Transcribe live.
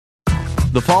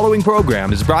The following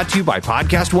program is brought to you by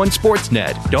Podcast One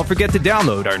Sportsnet. Don't forget to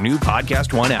download our new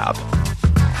Podcast One app.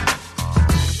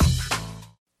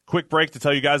 Quick break to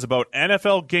tell you guys about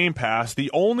NFL Game Pass, the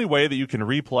only way that you can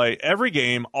replay every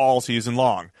game all season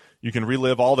long. You can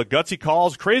relive all the gutsy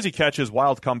calls, crazy catches,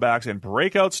 wild comebacks, and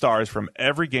breakout stars from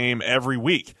every game every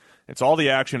week. It's all the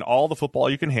action, all the football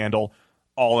you can handle,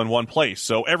 all in one place.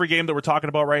 So every game that we're talking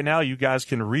about right now, you guys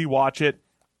can rewatch it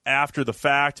after the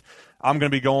fact. I'm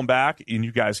going to be going back, and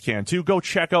you guys can too. Go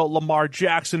check out Lamar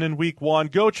Jackson in Week 1.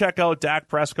 Go check out Dak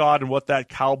Prescott and what that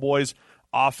Cowboys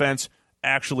offense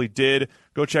actually did.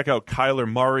 Go check out Kyler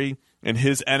Murray and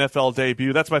his NFL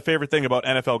debut. That's my favorite thing about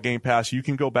NFL Game Pass. You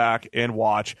can go back and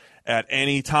watch at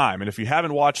any time. And if you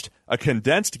haven't watched a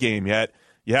condensed game yet,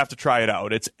 you have to try it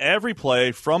out. It's every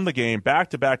play from the game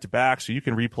back to back to back, so you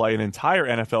can replay an entire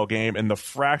NFL game in the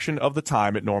fraction of the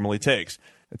time it normally takes.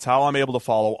 It's how I'm able to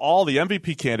follow all the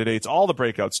MVP candidates, all the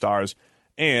breakout stars,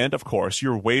 and, of course,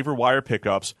 your waiver wire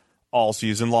pickups all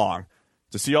season long.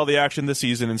 To see all the action this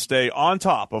season and stay on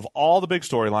top of all the big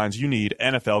storylines, you need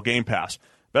NFL Game Pass.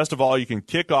 Best of all, you can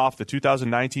kick off the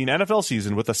 2019 NFL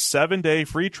season with a 7-day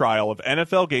free trial of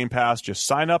NFL Game Pass. Just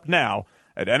sign up now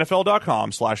at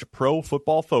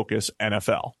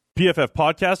NFL.com/ProFootballFocusNFL. PFF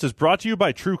Podcast is brought to you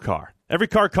by TrueCar. Every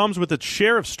car comes with its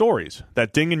share of stories.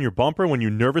 That ding in your bumper when you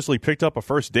nervously picked up a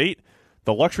first date,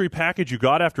 the luxury package you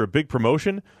got after a big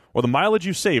promotion, or the mileage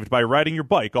you saved by riding your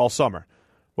bike all summer.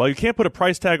 While you can't put a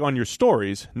price tag on your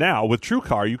stories, now with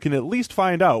TrueCar you can at least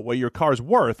find out what your car's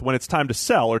worth when it's time to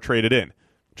sell or trade it in.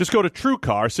 Just go to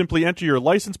TrueCar, simply enter your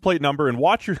license plate number, and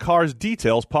watch your car's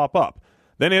details pop up.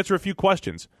 Then answer a few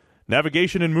questions.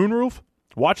 Navigation and moonroof?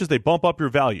 Watch as they bump up your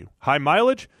value. High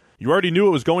mileage? You already knew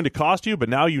it was going to cost you, but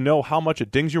now you know how much it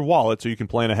dings your wallet so you can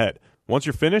plan ahead. Once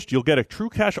you're finished, you'll get a True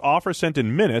Cash offer sent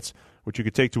in minutes, which you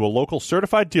could take to a local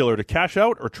certified dealer to cash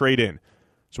out or trade in.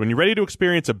 So when you're ready to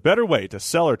experience a better way to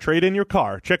sell or trade in your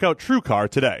car, check out TrueCar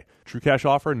today. True Cash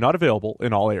offer not available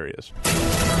in all areas.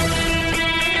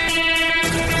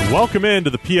 Welcome into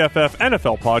the PFF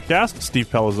NFL podcast. Steve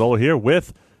Palazzolo here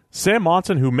with Sam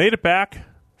Monson, who made it back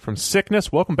from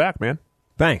sickness. Welcome back, man.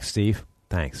 Thanks, Steve.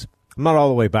 Thanks. I'm not all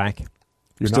the way back.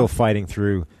 You're still fighting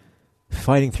through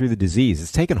the disease.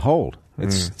 It's taken hold.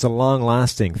 It's a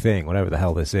long-lasting thing, whatever the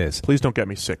hell this is. Please don't get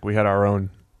me sick. We had our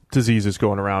own diseases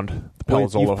going around the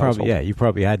Palazzolo household. Yeah, you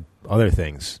probably had other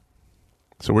things.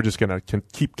 So we're just going to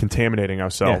keep contaminating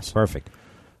ourselves. Yeah, perfect.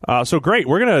 So great.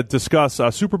 We're going to discuss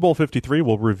Super Bowl 53.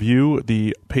 We'll review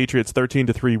the Patriots'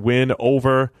 13-3 win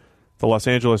over the Los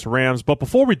Angeles Rams. But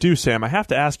before we do, Sam, I have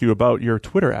to ask you about your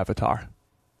Twitter avatar.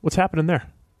 What's happening there?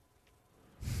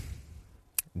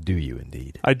 Do you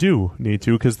indeed? I do need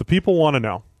to, because the people want to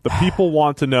know. The people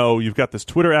want to know you've got this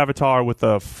Twitter avatar with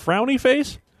a frowny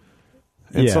face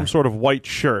and some sort of white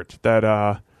shirt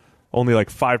that only like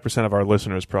 5% of our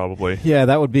listeners probably. Yeah,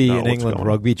 that would be an England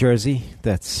rugby jersey.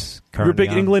 That's currently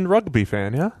You're a big England rugby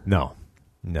fan, yeah? No.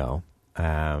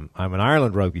 I'm an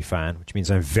Ireland rugby fan, which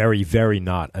means I'm very, very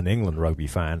not an England rugby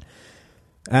fan.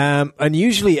 And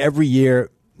usually every year,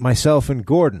 myself and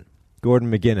Gordon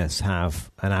McGuinness have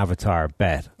an avatar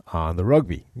bet on the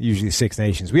rugby, usually Six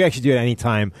Nations. We actually do it any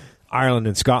time Ireland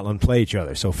and Scotland play each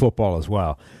other, so football as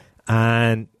well.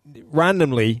 And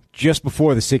randomly, just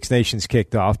before the Six Nations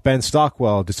kicked off, Ben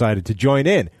Stockwell decided to join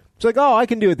in. It's like, I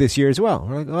can do it this year as well.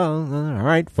 We're like, well, all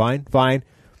right, fine.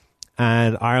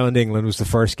 And Ireland-England was the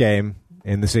first game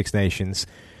in the Six Nations.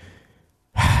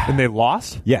 And they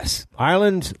lost? Yes.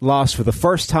 Ireland lost for the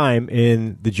first time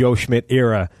in the Joe Schmidt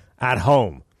era at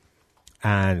home.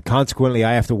 And consequently,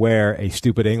 I have to wear a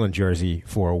stupid England jersey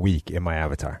for a week in my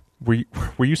avatar. Were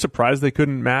you surprised they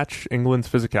couldn't match England's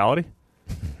physicality?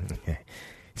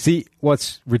 See,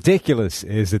 what's ridiculous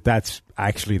is that that's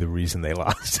actually the reason they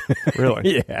lost.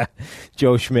 Really? Yeah.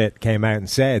 Joe Schmidt came out and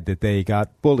said that they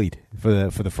got bullied for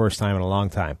the first time in a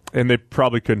long time. And they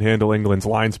probably couldn't handle England's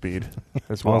line speed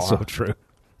as well. Also true.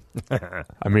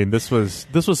 I mean, this was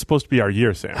supposed to be our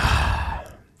year, Sam,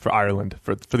 for Ireland,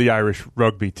 for the Irish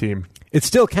rugby team. It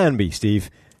still can be, Steve.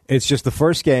 It's just the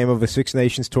first game of the Six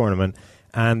Nations tournament,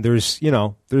 and there's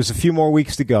a few more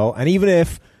weeks to go. And even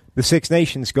if the Six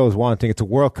Nations goes wanting, it's a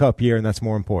World Cup year, and that's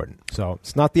more important. So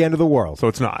it's not the end of the world. So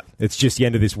it's not. It's just the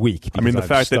end of this week. I mean, the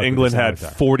fact that England had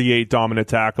 48 dominant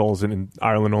tackles and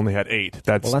Ireland only had 8,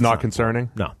 that's not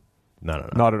concerning? No.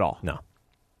 Not at all? No.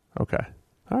 Okay.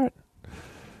 All right.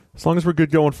 As long as we're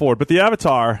good going forward. But the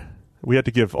avatar, we had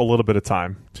to give a little bit of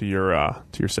time to your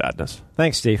sadness.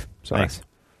 Thanks, Steve. Sorry. Thanks.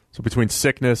 So between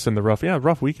sickness and the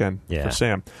rough weekend for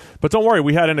Sam. But don't worry,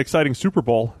 we had an exciting Super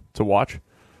Bowl to watch.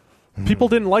 People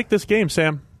didn't like this game,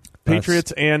 Sam.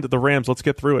 Patriots and the Rams. Let's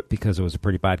get through it. Because it was a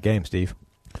pretty bad game, Steve.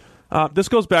 This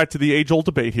goes back to the age-old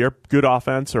debate here, good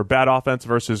offense or bad offense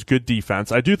versus good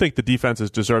defense. I do think the defenses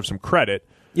deserve some credit.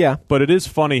 Yeah. But it is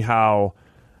funny how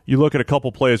you look at a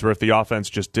couple plays where if the offense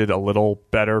just did a little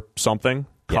better something,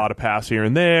 caught a pass here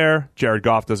and there, Jared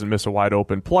Goff doesn't miss a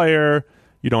wide-open player,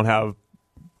 you don't have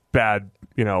bad,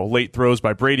 late throws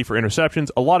by Brady for interceptions.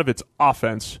 A lot of it's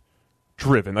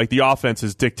offense-driven. Like, the offense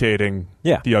is dictating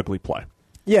the ugly play.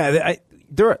 Yeah,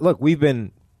 look, we've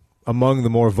been among the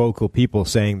more vocal people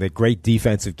saying that great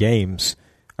defensive games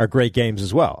are great games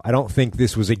as well. I don't think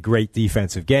this was a great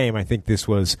defensive game. I think this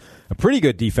was a pretty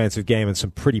good defensive game and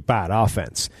some pretty bad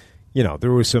offense.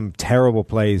 There were some terrible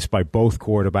plays by both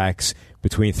quarterbacks,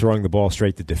 between throwing the ball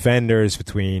straight to defenders,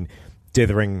 between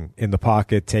dithering in the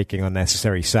pocket, taking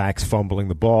unnecessary sacks, fumbling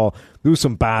the ball. There was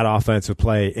some bad offensive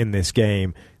play in this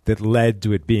game that led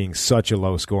to it being such a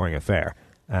low-scoring affair,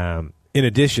 in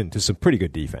addition to some pretty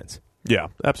good defense. Yeah,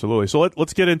 absolutely. So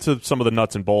let's get into some of the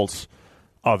nuts and bolts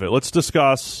of it. Let's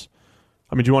discuss,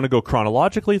 do you want to go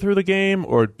chronologically through the game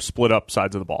or split up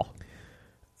sides of the ball?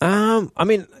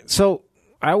 So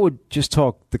I would just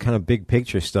talk the kind of big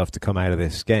picture stuff to come out of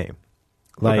this game.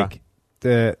 Like,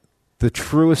 the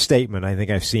truest statement I think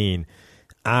I've seen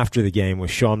after the game was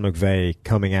Sean McVay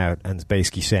coming out and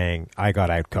basically saying, I got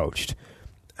out-coached,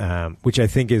 which I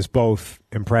think is both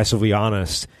impressively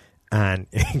honest and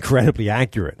incredibly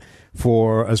accurate.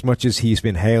 For as much as he's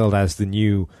been hailed as the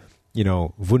new,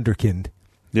 wunderkind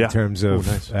in terms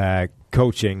of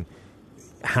coaching,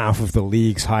 half of the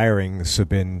league's hirings have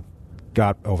been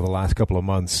got over the last couple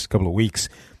of weeks,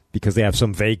 because they have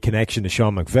some vague connection to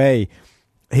Sean McVay.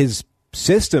 His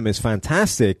system is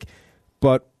fantastic,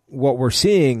 but what we're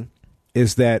seeing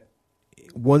is that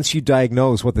once you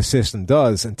diagnose what the system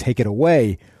does and take it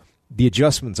away, the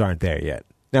adjustments aren't there yet.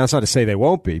 Now, that's not to say they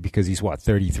won't be, because he's,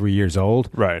 33 years old?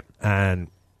 Right. And,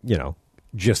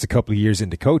 just a couple of years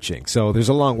into coaching. So there's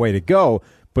a long way to go.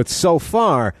 But so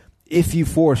far, if you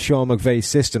force Sean McVay's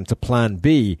system to plan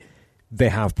B, they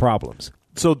have problems.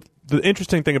 So the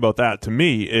interesting thing about that, to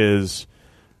me, is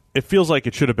it feels like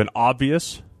it should have been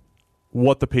obvious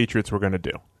what the Patriots were going to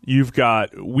do.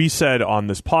 We said on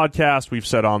this podcast, we've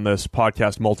said on this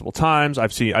podcast multiple times, I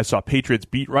saw Patriots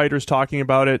beat writers talking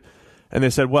about it. And they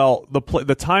said, well,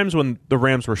 the times when the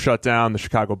Rams were shut down, the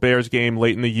Chicago Bears game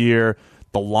late in the year,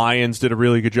 the Lions did a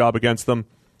really good job against them.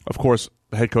 Of course,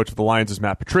 the head coach of the Lions is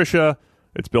Matt Patricia.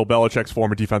 It's Bill Belichick's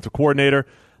former defensive coordinator.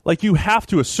 Like, you have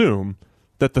to assume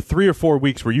that the 3 or 4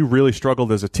 weeks where you really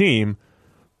struggled as a team,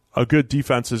 a good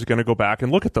defense is going to go back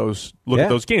and look at those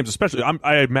games. Especially,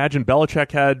 I imagine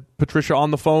Belichick had Patricia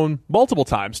on the phone multiple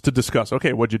times to discuss,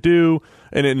 okay, what'd you do?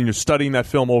 And you're studying that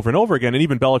film over and over again. And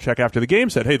even Belichick after the game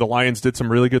said, hey, the Lions did some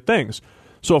really good things.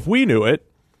 So if we knew it,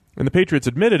 and the Patriots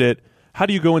admitted it, how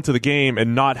do you go into the game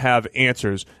and not have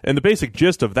answers? And the basic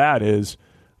gist of that is,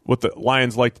 what the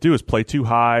Lions like to do is play too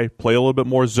high, play a little bit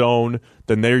more zone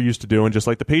than they're used to doing, just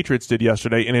like the Patriots did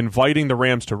yesterday, and inviting the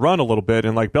Rams to run a little bit.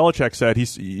 And like Belichick said,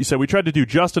 he said, we tried to do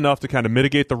just enough to kind of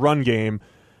mitigate the run game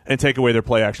and take away their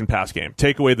play-action pass game,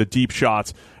 take away the deep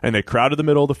shots, and they crowded the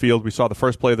middle of the field. We saw the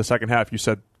first play of the second half. You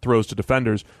said throws to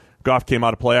defenders. Goff came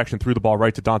out of play-action, threw the ball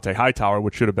right to Dante Hightower,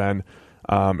 which should have been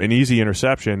an easy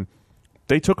interception.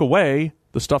 They took away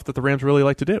the stuff that the Rams really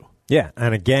like to do. Yeah,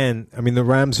 and again, the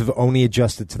Rams have only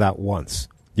adjusted to that once.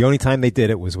 The only time they did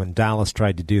it was when Dallas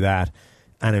tried to do that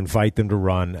and invite them to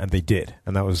run, and they did.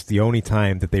 And that was the only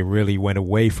time that they really went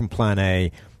away from Plan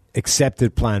A,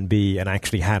 accepted Plan B, and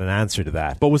actually had an answer to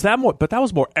that. But that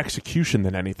was more execution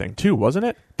than anything, too, wasn't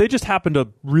it? They just happened to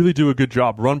really do a good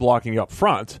job run blocking up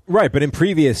front. Right, but in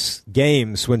previous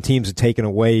games, when teams had taken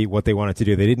away what they wanted to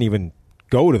do, they didn't even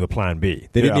go to the Plan B.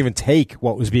 They didn't even take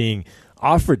what was being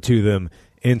offered to them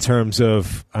in terms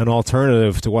of an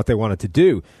alternative to what they wanted to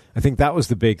do. I think that was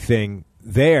the big thing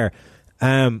there.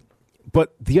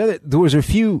 But there was a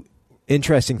few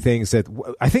interesting things that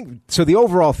I think. So the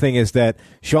overall thing is that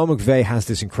Sean McVay has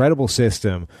this incredible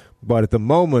system, but at the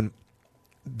moment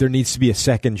there needs to be a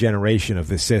second generation of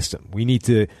this system. We need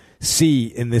to see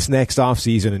in this next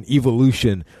offseason an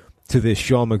evolution to this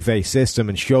Sean McVay system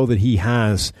and show that he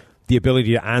has the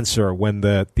ability to answer when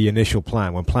the initial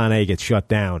plan, when Plan A gets shut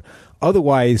down.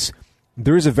 Otherwise,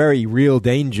 there is a very real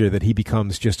danger that he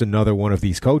becomes just another one of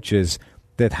these coaches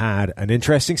that had an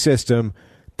interesting system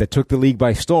that took the league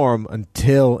by storm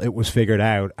until it was figured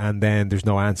out, and then there's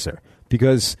no answer.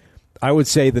 Because I would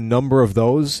say the number of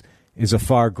those is a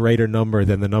far greater number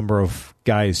than the number of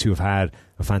guys who have had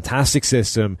a fantastic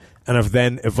system and have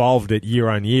then evolved it year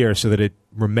on year so that it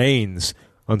remains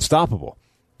unstoppable.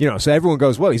 So everyone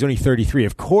goes, well, he's only 33.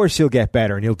 Of course he'll get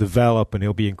better and he'll develop and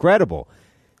he'll be incredible.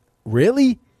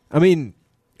 Really? I mean,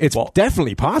 it's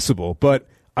definitely possible, but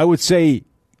I would say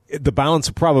the balance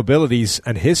of probabilities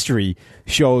and history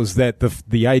shows that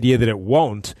the idea that it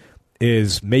won't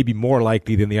is maybe more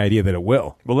likely than the idea that it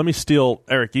will. Well, let me steal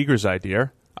Eric Eager's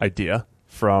idea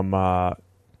from the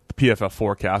PFF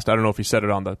forecast. I don't know if he said it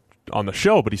on the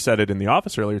show, but he said it in the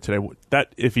office earlier today,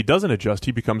 that if he doesn't adjust,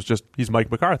 he's Mike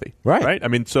McCarthy. Right? I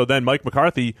mean, so then Mike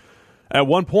McCarthy at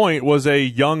one point was a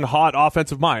young, hot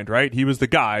offensive mind, right? He was the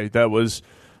guy that was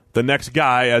the next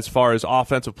guy as far as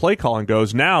offensive play calling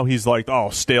goes. Now he's like,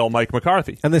 stale Mike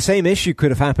McCarthy. And the same issue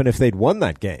could have happened if they'd won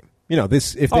that game.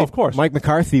 Of course. Mike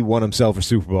McCarthy won himself a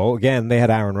Super Bowl. Again, they had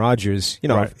Aaron Rodgers.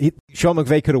 Right. Sean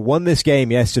McVay could have won this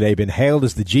game yesterday, been hailed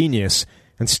as the genius,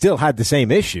 and still had the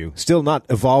same issue, still not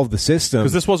evolved the system.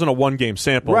 Because this wasn't a one-game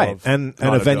sample. Right, and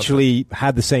eventually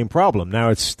had the same problem. Now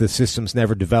the system's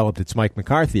never developed. It's Mike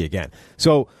McCarthy again.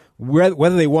 So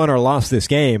whether they won or lost this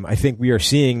game, I think we are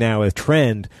seeing now a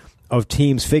trend of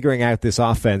teams figuring out this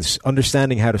offense,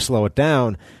 understanding how to slow it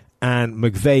down, and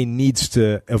McVay needs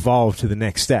to evolve to the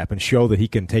next step and show that he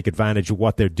can take advantage of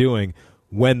what they're doing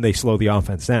when they slow the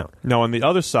offense down. Now, on the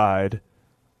other side,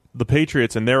 the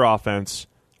Patriots and their offense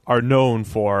are known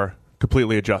for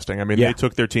completely adjusting. I mean, They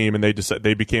took their team and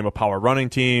they became a power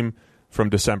running team from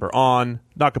December on.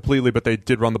 Not completely, but they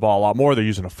did run the ball a lot more. They're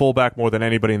using a fullback more than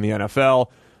anybody in the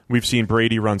NFL. We've seen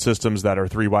Brady run systems that are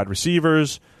 3 wide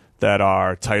receivers, that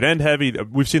are tight end heavy.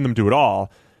 We've seen them do it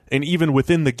all. And even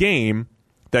within the game,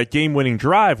 that game-winning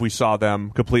drive, we saw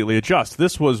them completely adjust.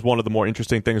 This was one of the more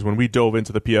interesting things when we dove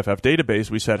into the PFF database.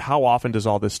 We said, how often does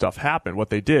all this stuff happen? What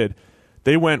they did,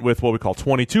 they went with what we call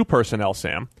 22 personnel,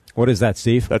 Sam. What is that,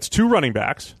 Steve? That's 2 running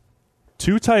backs,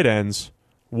 2 tight ends,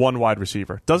 1 wide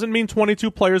receiver. Doesn't mean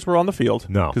 22 players were on the field.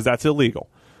 No. Because that's illegal.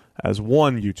 As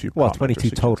one YouTube Well, 22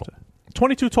 total.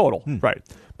 22 total, right.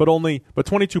 But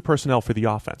 22 personnel for the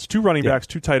offense. 2 running backs,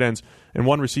 2 tight ends, and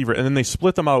 1 receiver. And then they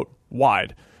split them out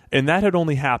wide. And that had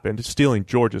only happened, stealing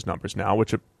George's numbers now,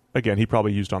 which, again, he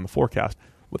probably used on the forecast,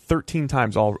 with 13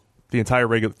 times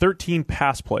 13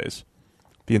 pass plays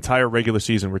the entire regular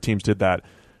season where teams did that.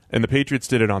 And the Patriots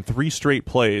did it on 3 straight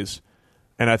plays.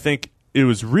 And I think it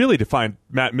was really to find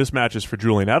mismatches for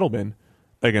Julian Edelman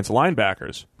against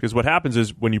linebackers. Because what happens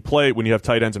is when you have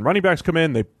tight ends and running backs come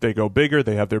in, they go bigger,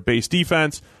 they have their base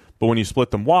defense. But when you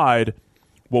split them wide,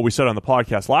 what we said on the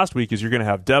podcast last week is you're going to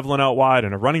have Devlin out wide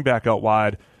and a running back out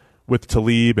wide with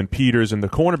Talib and Peters and the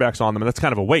cornerbacks on them, and that's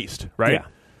kind of a waste, right? Yeah.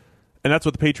 And that's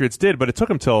what the Patriots did, but it took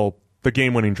them till the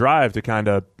game-winning drive to kind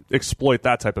of exploit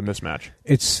that type of mismatch.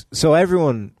 So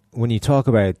everyone, when you talk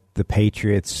about the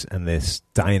Patriots and this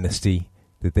dynasty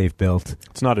that they've built,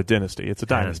 it's not a dynasty, it's a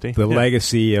dynasty. The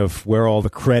legacy of where all the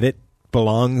credit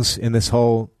belongs in this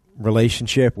whole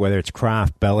relationship, whether it's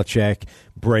Kraft, Belichick,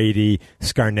 Brady,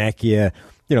 Scarnecchia,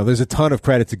 there's a ton of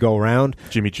credit to go around.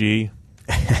 Jimmy G.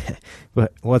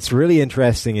 But what's really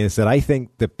interesting is that I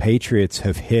think the Patriots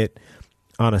have hit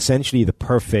on essentially the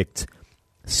perfect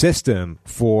system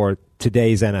for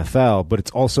today's NFL, but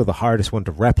it's also the hardest one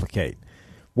to replicate.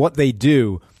 What they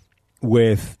do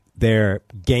with their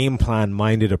game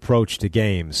plan-minded approach to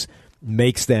games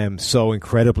makes them so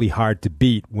incredibly hard to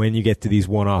beat when you get to these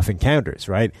one-off encounters,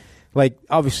 right? Like,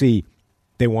 obviously,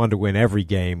 they want to win every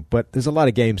game, but there's a lot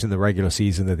of games in the regular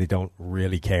season that they don't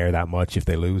really care that much if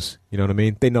they lose. You know what I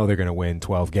mean? They know they're going to win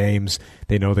 12 games.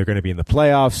 They know they're going to be in the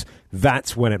playoffs.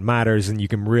 That's when it matters, and you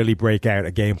can really break out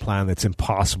a game plan that's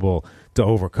impossible to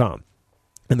overcome.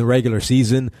 In the regular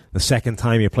season, the second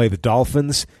time you play the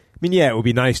Dolphins, I mean, yeah, it would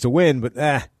be nice to win, but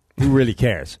who really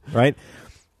cares, right?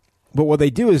 But what they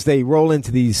do is they roll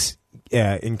into these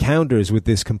encounters with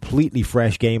this completely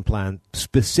fresh game plan,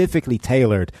 specifically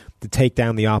tailored to take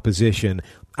down the opposition,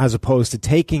 as opposed to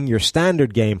taking your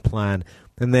standard game plan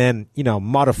and then,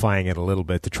 modifying it a little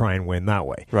bit to try and win that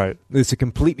way. Right. It's a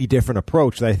completely different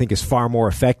approach that I think is far more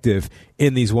effective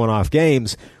in these one-off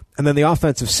games. And then the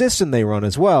offensive system they run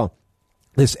as well,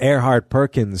 this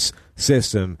Erhardt-Perkins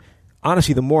system,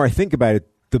 honestly, the more I think about it,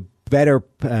 the better,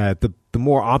 the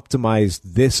more optimized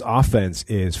this offense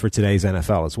is for today's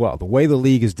NFL as well. The way the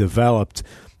league is developed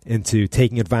into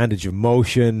taking advantage of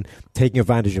motion, taking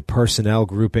advantage of personnel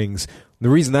groupings. The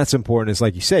reason that's important is,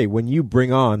 like you say, when you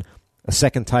bring on a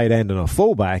second tight end and a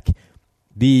fullback,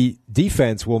 the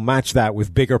defense will match that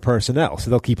with bigger personnel. So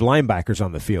they'll keep linebackers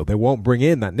on the field. They won't bring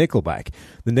in that nickelback.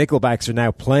 The nickelbacks are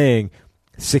now playing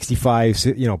 65,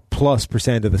 plus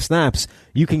 % of the snaps.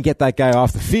 You can get that guy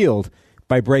off the field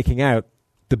by breaking out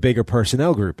the bigger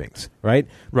personnel groupings, right?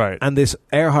 Right. And this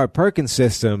Erhardt-Perkins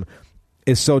system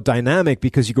is so dynamic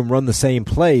because you can run the same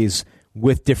plays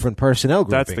with different personnel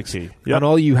groupings. That's the key. Yep. And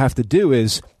all you have to do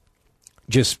is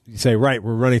just say, right,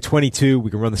 we're running 22,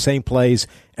 we can run the same plays,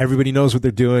 everybody knows what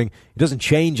they're doing, it doesn't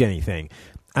change anything.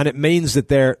 And it means that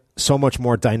they're so much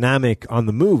more dynamic on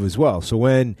the move as well. So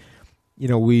when,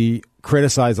 we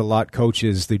criticize a lot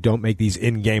coaches, they don't make these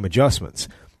in-game adjustments.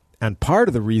 And part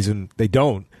of the reason they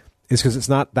don't is because it's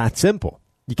not that simple.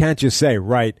 You can't just say,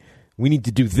 right, we need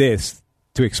to do this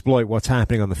to exploit what's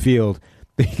happening on the field,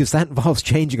 because that involves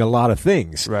changing a lot of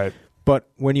things. Right. But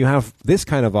when you have this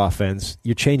kind of offense,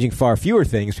 you're changing far fewer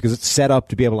things because it's set up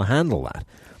to be able to handle that.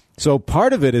 So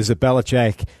part of it is that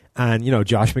Belichick and,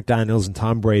 Josh McDaniels and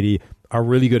Tom Brady are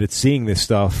really good at seeing this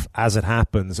stuff as it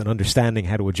happens and understanding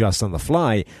how to adjust on the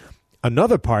fly.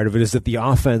 Another part of it is that the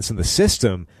offense and the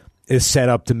system is set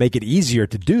up to make it easier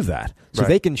to do that. So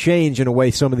they can change in a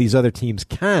way some of these other teams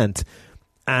can't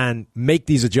and make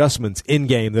these adjustments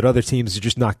in-game that other teams are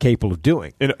just not capable of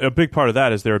doing. And a big part of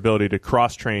that is their ability to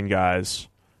cross-train guys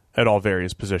at all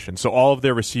various positions. So all of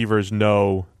their receivers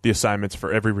know the assignments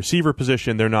for every receiver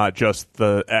position. They're not just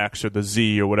the X or the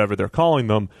Z or whatever they're calling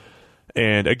them.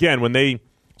 And again, when they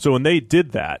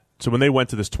did that, so when they went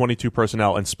to this 22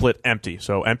 personnel and split empty,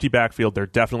 so empty backfield, they're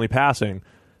definitely passing,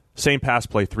 same pass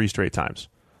play 3 straight times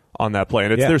on that play.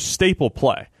 And it's their staple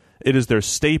play. It is their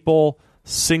staple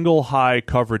single high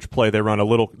coverage play. They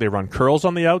run curls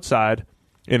on the outside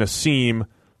in a seam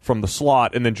from the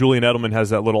slot, and then Julian Edelman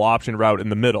has that little option route in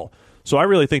the middle. So I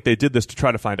really think they did this to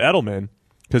try to find Edelman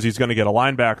because he's going to get a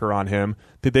linebacker on him.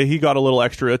 He got a little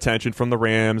extra attention from the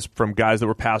Rams, from guys that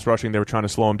were pass rushing. They were trying to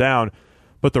slow him down.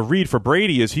 But the read for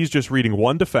Brady is he's just reading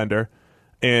one defender,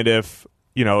 and if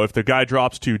the guy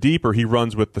drops too deep or he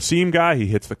runs with the seam guy, he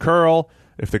hits the curl.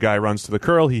 If the guy runs to the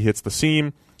curl, he hits the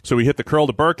seam. So he hit the curl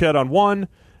to Burkhead on one,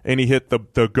 and he hit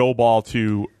the go ball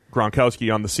to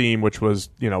Gronkowski on the seam, which was,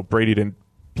 Brady didn't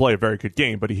play a very good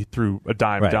game, but he threw a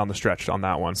dime down the stretch on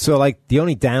that one. So, the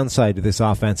only downside to this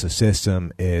offensive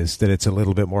system is that it's a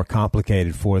little bit more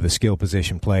complicated for the skill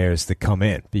position players that come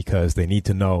in because they need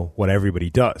to know what everybody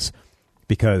does.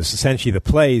 Because essentially the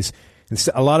plays,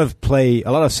 a lot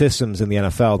of systems in the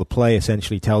NFL, the play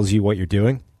essentially tells you what you're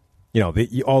doing.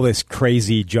 All this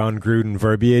crazy John Gruden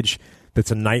verbiage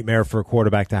that's a nightmare for a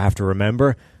quarterback to have to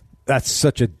remember. That's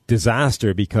such a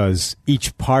disaster because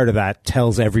each part of that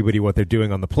tells everybody what they're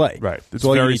doing on the play. Right. It's so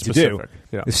all very you need specific.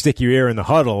 to do is stick your ear in the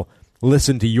huddle,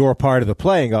 listen to your part of the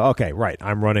play, and go, okay, right,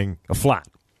 I'm running a flat,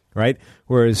 right?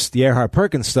 Whereas the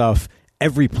Erhardt-Perkins stuff,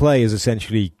 every play has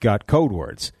essentially got code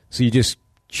words. So you just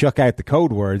chuck out the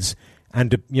code words,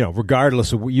 and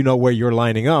regardless of where you're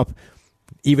lining up,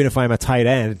 even if I'm a tight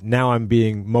end, now I'm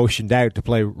being motioned out to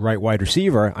play right wide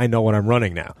receiver, I know what I'm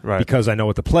running now because I know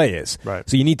what the play is. Right.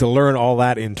 So you need to learn all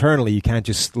that internally. You can't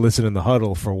just listen in the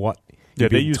huddle for what you're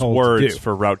being they use told words to do.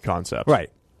 for route concepts. Right.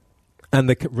 And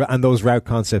those route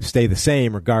concepts stay the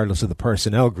same regardless of the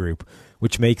personnel group,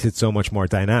 which makes it so much more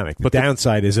dynamic. The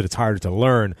downside is that it's harder to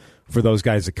learn for those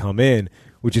guys that come in,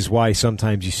 which is why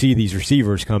sometimes you see these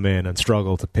receivers come in and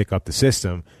struggle to pick up the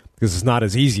system because it's not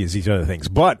as easy as these other things.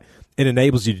 But it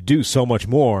enables you to do so much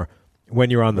more when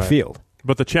you're on the field.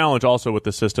 But the challenge also with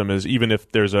the system is even if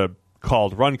there's a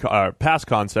called pass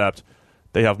concept,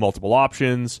 they have multiple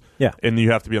options, and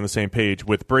you have to be on the same page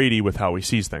with Brady with how he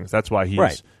sees things. That's why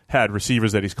he's had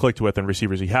receivers that he's clicked with and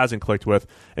receivers he hasn't clicked with.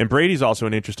 And Brady's also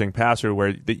an interesting passer where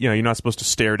you're not supposed to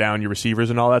stare down your receivers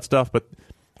and all that stuff, but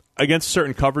against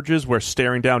certain coverages where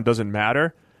staring down doesn't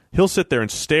matter, he'll sit there and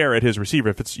stare at his receiver.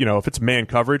 If it's man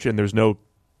coverage and there's no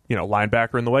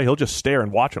linebacker in the way, he'll just stare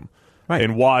and watch him. Right.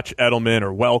 And watch Edelman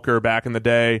or Welker back in the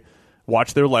day,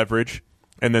 watch their leverage,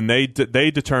 and then they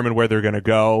determine where they're going to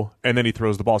go, and then he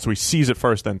throws the ball. So he sees it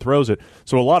first, then throws it.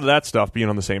 So a lot of that stuff being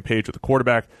on the same page with the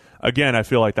quarterback, again, I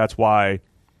feel like that's why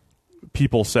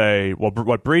people say, well,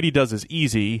 what Brady does is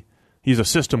easy. He's a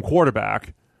system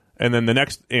quarterback. And then the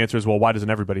next answer is, well, why doesn't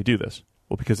everybody do this?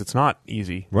 Well, because it's not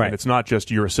easy. Right. And it's not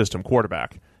just you're a system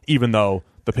quarterback, even though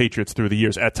the Patriots through the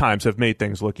years at times have made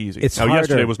things look easy.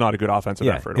 Yesterday was not a good offensive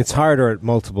effort. It's harder at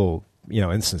multiple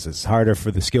instances. It's harder for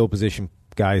the skill position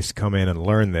guys to come in and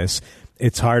learn this.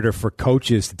 It's harder for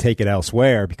coaches to take it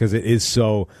elsewhere because it is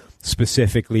so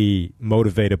specifically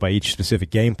motivated by each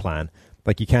specific game plan.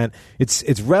 You can't.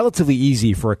 It's relatively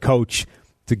easy for a coach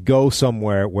to go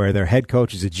somewhere where their head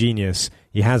coach is a genius.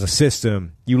 He has a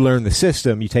system. You learn the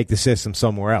system. You take the system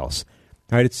somewhere else.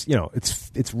 Right?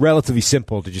 It's relatively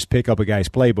simple to just pick up a guy's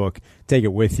playbook, take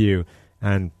it with you,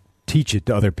 and teach it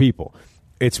to other people.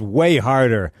 It's way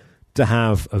harder to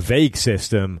have a vague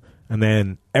system and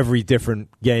then every different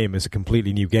game is a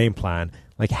completely new game plan.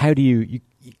 How do you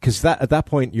because at that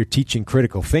point you're teaching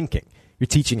critical thinking. You're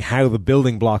teaching how the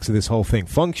building blocks of this whole thing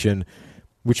function,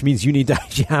 which means you need to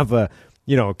actually have a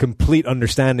complete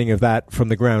understanding of that from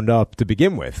the ground up to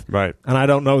begin with. Right. And I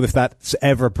don't know if that's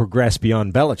ever progressed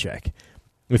beyond Belichick.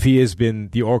 If he has been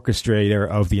the orchestrator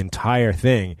of the entire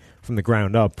thing from the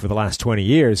ground up for the last 20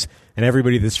 years, and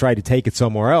everybody that's tried to take it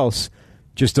somewhere else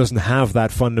just doesn't have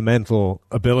that fundamental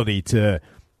ability to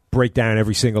break down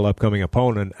every single upcoming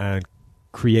opponent and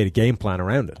create a game plan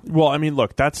around it. Well, I mean,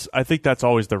 look, I think that's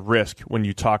always the risk when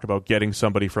you talk about getting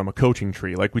somebody from a coaching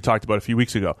tree, like we talked about a few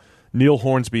weeks ago. Neil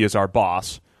Hornsby is our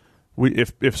boss.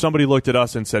 If somebody looked at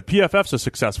us and said, PFF's a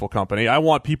successful company, I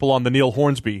want people on the Neil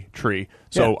Hornsby tree,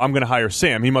 so I'm going to hire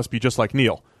Sam. He must be just like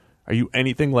Neil. Are you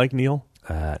anything like Neil?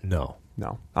 No.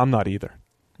 No, I'm not either.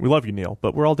 We love you, Neil,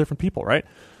 but we're all different people, right?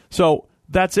 So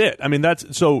that's it. I mean,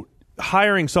 so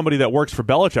hiring somebody that works for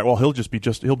Belichick, well, he'll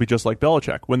be just like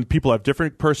Belichick. When people have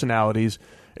different personalities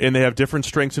and they have different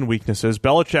strengths and weaknesses,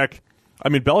 Belichick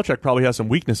probably has some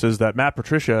weaknesses that Matt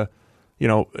Patricia,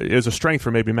 is a strength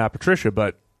for maybe Matt Patricia,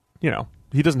 but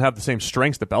he doesn't have the same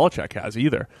strengths that Belichick has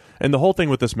either. And the whole thing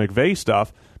with this McVay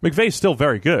stuff, McVay's still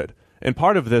very good. And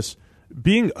part of this,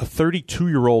 being a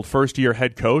 32-year-old first-year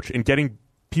head coach and getting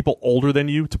people older than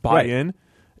you to buy in,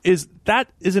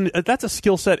 that's a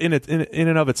skill set in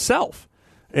and of itself.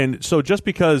 And so just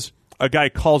because a guy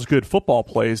calls good football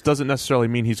plays doesn't necessarily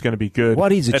mean he's going to be good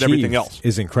at everything else.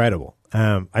 Is incredible.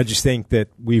 I just think that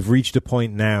we've reached a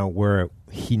point now where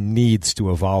he needs to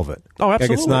evolve it. Oh,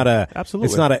 absolutely. Absolutely.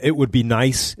 It's not it would be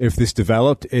nice if this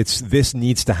developed. This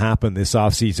needs to happen this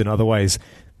offseason. Otherwise,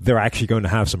 they're actually going to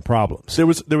have some problems. There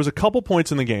was a couple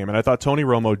points in the game, and I thought Tony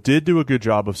Romo did do a good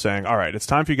job of saying, all right, it's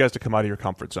time for you guys to come out of your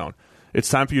comfort zone. It's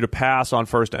time for you to pass on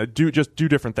first, do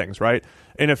different things, right?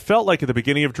 And it felt like at the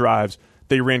beginning of drives,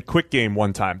 they ran quick game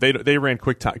one time. They ran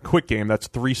quick game. That's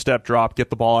 3-step drop, get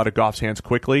the ball out of Goff's hands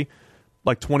quickly,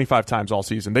 like 25 times all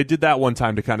season. They did that one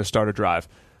time to kind of start a drive.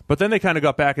 But then they kind of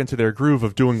got back into their groove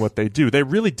of doing what they do. They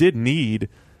really did need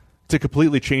to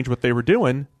completely change what they were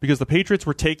doing because the Patriots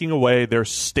were taking away their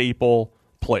staple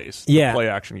plays, the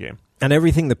play-action game. And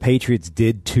everything the Patriots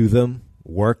did to them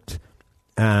worked.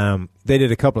 They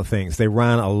did a couple of things. They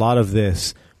ran a lot of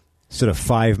this sort of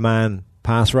 5-man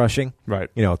pass rushing. Right.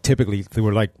 Typically there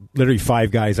were like literally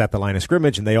 5 guys at the line of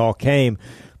scrimmage, and they all came.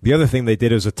 The other thing they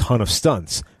did was a ton of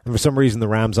stunts. And for some reason, the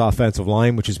Rams' offensive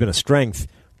line, which has been a strength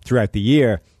throughout the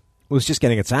year, was just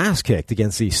getting its ass kicked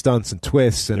against these stunts and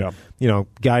twists and,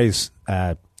 guys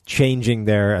changing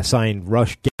their assigned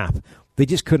rush gap. They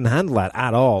just couldn't handle that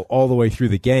at all the way through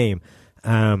the game.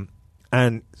 And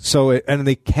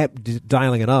they kept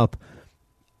dialing it up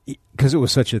because it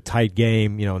was such a tight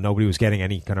game. Nobody was getting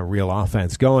any kind of real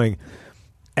offense going.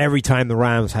 Every time the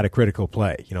Rams had a critical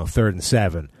play, 3rd and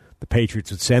 7, the Patriots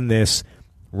would send this,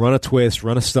 run a twist,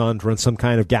 run a stunt, run some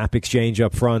kind of gap exchange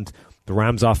up front. The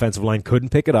Rams' offensive line couldn't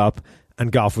pick it up,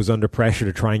 and Goff was under pressure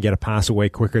to try and get a pass away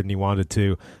quicker than he wanted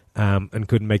to, and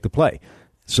couldn't make the play.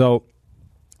 So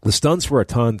the stunts were a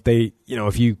ton.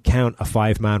 If you count a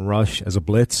 5-man rush as a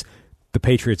blitz, the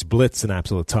Patriots blitzed an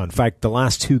absolute ton. In fact, the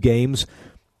last 2 games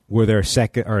were their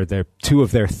 2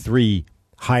 of their 3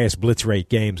 highest blitz rate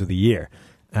games of the year.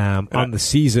 On the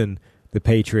season, the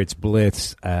Patriots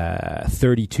blitzed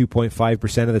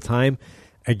 32.5% of the time.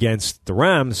 Against the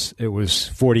Rams, it was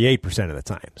 48% of the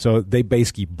time. So they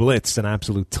basically blitzed an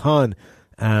absolute ton.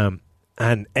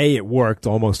 And it worked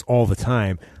almost all the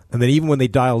time. And then even when they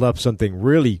dialed up something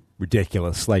really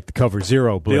ridiculous, like the cover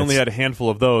 0 blitz. They only had a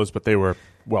handful of those, but they were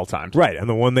well-timed. Right. And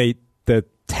the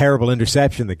terrible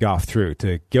interception that Goff threw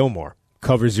to Gilmore,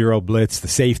 cover 0 blitz, the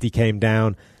safety came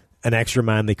down, an extra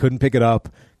man, they couldn't pick it up.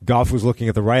 Goff was looking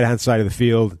at the right-hand side of the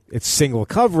field. It's single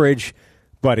coverage,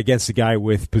 but against a guy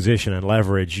with position and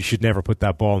leverage, you should never put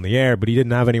that ball in the air. But he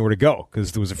didn't have anywhere to go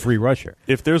because there was a free rusher.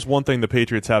 If there's one thing the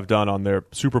Patriots have done on their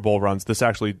Super Bowl runs,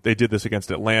 they did this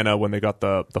against Atlanta when they got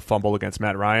the fumble against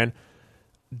Matt Ryan,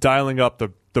 dialing up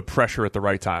the pressure at the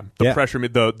right time. Pressure,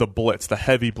 the blitz, the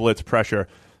heavy blitz pressure.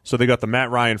 So they got the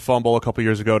Matt Ryan fumble a couple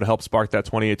years ago to help spark that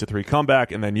 28-3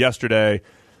 comeback, and then yesterday,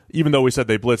 even though we said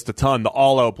they blitzed a ton, the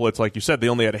all-out blitz, like you said, they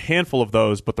only had a handful of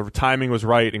those, but the timing was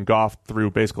right, and Goff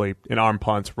threw basically an arm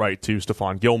punt right to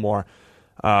Stephon Gilmore.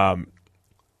 A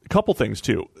couple things,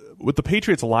 too. With the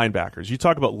Patriots linebackers, you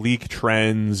talk about league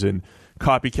trends and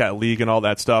copycat league and all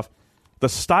that stuff. The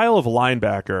style of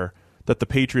linebacker that the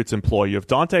Patriots employ, you have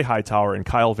Dante Hightower and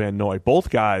Kyle Van Noy,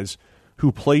 both guys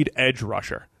who played edge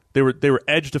rusher. They were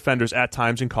edge defenders at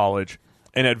times in college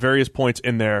and at various points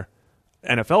in their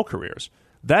NFL careers.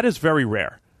 That is very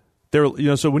rare.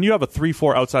 So when you have a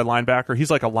 3-4 outside linebacker,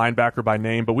 he's like a linebacker by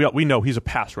name, but we know he's a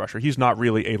pass rusher. He's not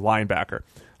really a linebacker.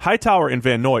 Hightower and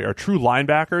Van Noy are true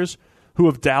linebackers, who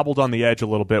have dabbled on the edge a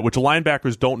little bit, which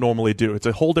linebackers don't normally do. It's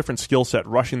a whole different skill set,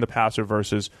 rushing the passer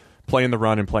versus playing the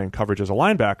run and playing coverage as a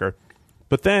linebacker.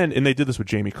 But then, and they did this with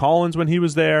Jamie Collins when he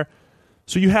was there.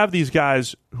 So you have these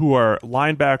guys who are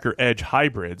linebacker edge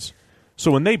hybrids.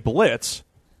 So when they blitz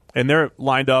and they're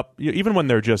lined up, even when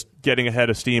they're just getting ahead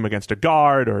of steam against a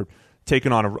guard or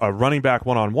taking on a running back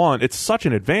one-on-one, it's such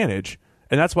an advantage.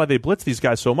 And that's why they blitz these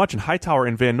guys so much. And Hightower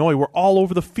and Van Noy were all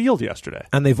over the field yesterday.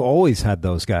 And they've always had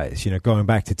those guys, going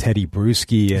back to Teddy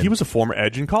Bruschi. And he was a former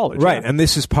edge in college. Right. Yeah. And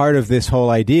this is part of this whole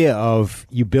idea of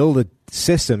you build a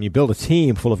system, you build a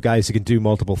team full of guys who can do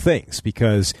multiple things,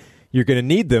 because you're going to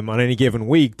need them on any given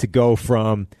week to go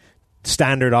from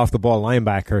standard off-the-ball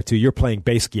linebacker to you're playing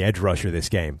basically edge rusher this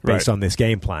game based on this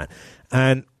game plan.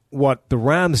 And what the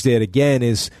Rams did, again,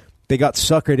 is they got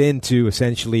suckered into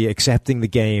essentially accepting the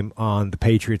game on the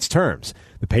Patriots' terms.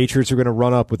 The Patriots are going to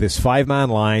run up with this 5-man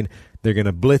line. They're going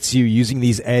to blitz you using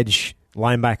these edge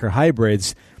linebacker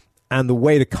hybrids. And the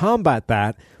way to combat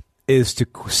that is to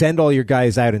send all your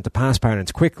guys out into pass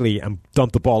patterns quickly and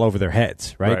dump the ball over their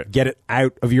heads, right? Get it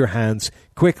out of your hands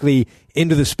quickly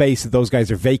into the space that those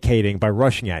guys are vacating by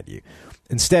rushing at you.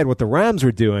 Instead, what the Rams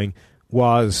were doing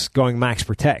was going max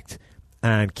protect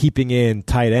and keeping in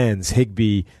tight ends,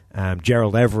 Higbee,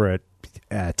 Gerald Everett,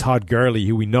 Todd Gurley,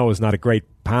 who we know is not a great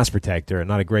pass protector and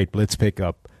not a great blitz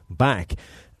pickup back,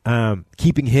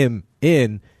 keeping him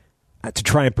in to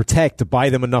try and protect, to buy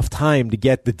them enough time to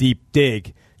get the deep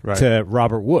dig to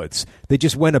Robert Woods. They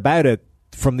just went about it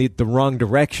from the wrong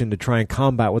direction to try and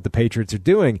combat what the Patriots are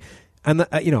doing. And,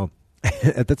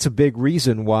 that's a big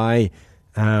reason why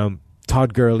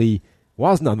Todd Gurley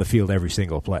wasn't on the field every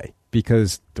single play,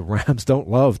 because the Rams don't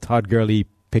love Todd Gurley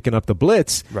picking up the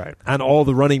blitz, and all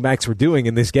the running backs were doing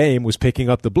in this game was picking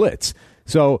up the blitz.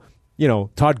 So,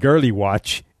 Todd Gurley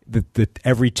watch, the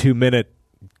every 2-minute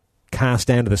cast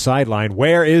down to the sideline.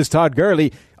 Where is Todd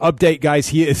Gurley? Update, guys,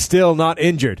 he is still not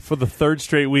injured. For the third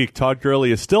straight week, Todd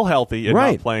Gurley is still healthy and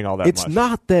not playing all that much. It's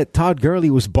not that Todd Gurley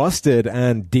was busted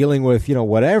and dealing with,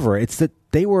 whatever. It's that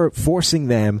they were forcing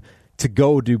them to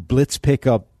go do blitz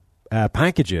pickup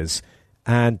packages,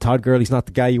 and Todd Gurley's not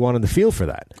the guy you want on the field for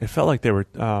that. It felt like they were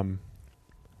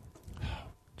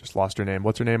just lost her name.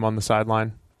 What's her name on the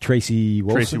sideline? Tracy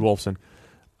Wolfson. Tracy Wolfson.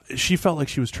 She felt like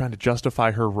she was trying to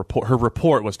justify her report. Her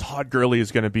report was Todd Gurley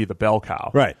is going to be the bell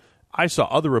cow. Right. I saw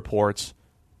other reports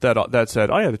that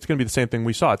said, oh, yeah, it's going to be the same thing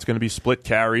we saw. It's going to be split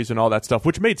carries and all that stuff,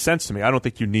 which made sense to me. I don't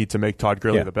think you need to make Todd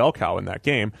Gurley the bell cow in that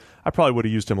game. I probably would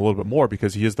have used him a little bit more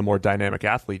because he is the more dynamic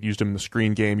athlete. Used him in the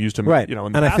screen game, used him in the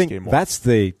and pass I think game more. That's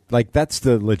the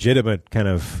legitimate kind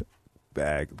of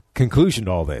conclusion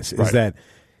to all this, is that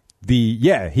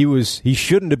he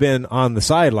shouldn't have been on the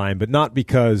sideline, but not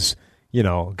because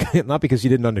not because he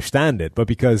didn't understand it, but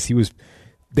because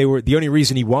the only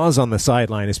reason he was on the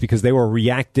sideline is because they were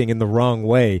reacting in the wrong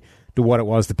way to what it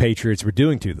was the Patriots were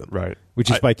doing to them. Right. Which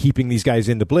is by keeping these guys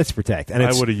into blitz protect. And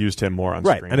I would have used him more on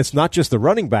screen. And it's not just the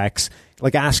running backs,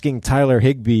 like asking Tyler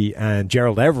Higbee and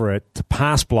Gerald Everett to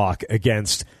pass block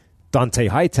against Dante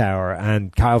Hightower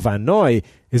and Kyle Van Noy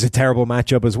is a terrible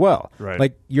matchup as well. Right.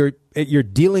 Like you're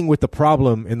dealing with the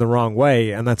problem in the wrong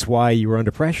way, and that's why you were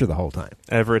under pressure the whole time.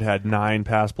 Everett had 9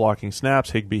 pass blocking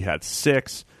snaps. Higbee had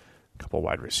 6. A couple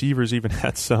wide receivers even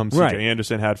had some. C.J.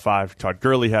 Anderson had 5. Todd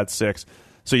Gurley had 6.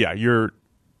 So yeah, you're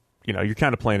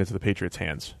kind of playing into the Patriots'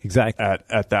 hands exactly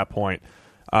at that point.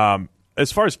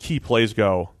 As far as key plays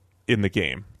go in the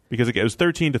game, because it was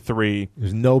 13-3.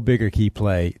 There's no bigger key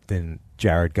play than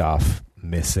Jared Goff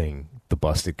missing the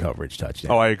busted coverage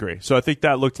touchdown. Oh, I agree. So I think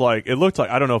that looked like I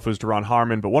don't know if it was Deron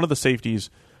Harmon, but one of the safeties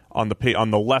on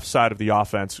the left side of the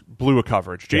offense blew a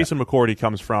coverage. Jason McCourty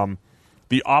comes from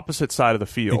the opposite side of the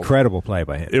field. Incredible play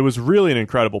by him. It was really an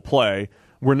incredible play.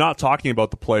 We're not talking about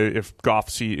the play if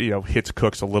Goff hits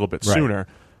Cooks a little bit sooner,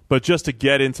 but just to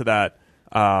get into that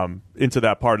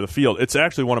part of the field, it's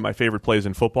actually one of my favorite plays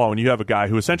in football. When you have a guy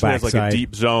who essentially has like a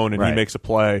deep zone and he makes a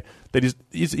play that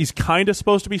he's kind of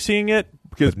supposed to be seeing it,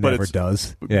 but never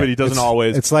does. But he doesn't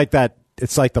always. It's like that.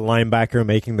 It's like the linebacker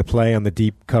making the play on the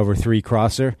deep cover 3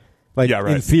 crosser.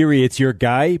 In theory, it's your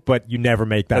guy, but you never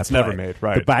make that play. Never made,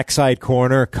 right. The backside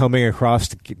corner coming across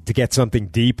to get something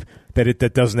deep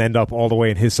that doesn't end up all the way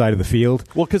in his side of the field.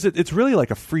 Well, because it's really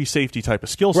like a free safety type of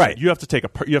skill set. Right. You have to take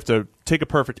a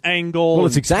perfect angle. Well,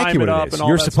 it's exactly what it is.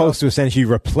 You're supposed to essentially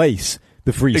replace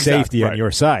the free safety on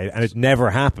your side, and it never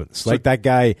happens. Like that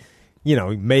guy,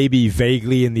 maybe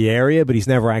vaguely in the area, but he's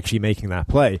never actually making that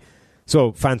play.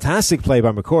 So fantastic play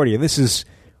by McCourty, and this is,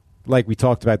 like we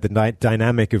talked about, the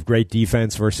dynamic of great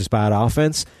defense versus bad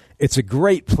offense. It's a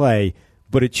great play,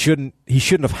 but he shouldn't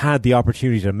have had the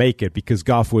opportunity to make it because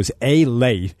Goff was A,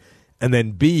 late, and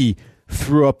then B,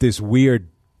 threw up this weird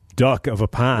duck of a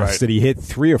pass that he hit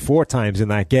 3 or 4 times in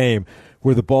that game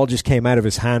where the ball just came out of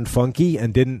his hand funky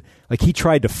and didn't, like, he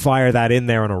tried to fire that in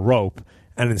there on a rope,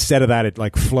 and instead of that it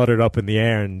like fluttered up in the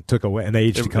air and took away an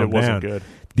age to come down. Wasn't good.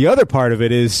 The other part of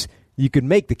it is you could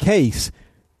make the case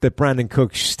that Brandon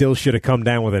Cooks still should have come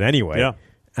down with it anyway.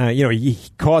 Yeah. He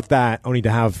caught that only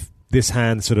to have this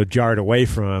hand sort of jarred away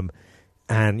from him,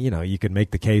 and you could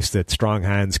make the case that strong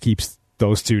hands keeps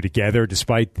those two together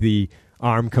despite the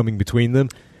arm coming between them.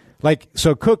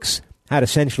 So Cooks had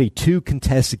essentially 2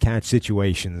 contested catch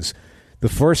situations. The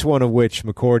first one of which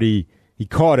McCourty, he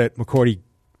caught it, McCourty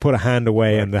put a hand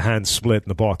away and the hand split and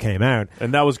the ball came out.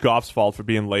 And that was Goff's fault for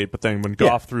being late, but then when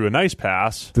Goff threw a nice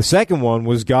pass. The second one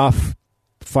was Goff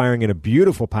firing in a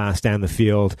beautiful pass down the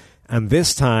field, and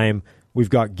this time we've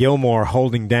got Gilmore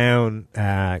holding down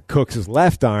Cooks'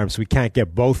 left arm so we can't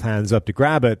get both hands up to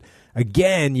grab it.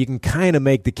 Again, you can kind of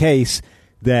make the case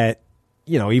that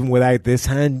even without this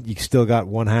hand, you still got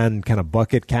one hand kind of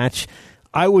bucket catch.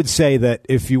 I would say that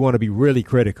if you want to be really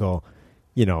critical,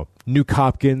 Nuke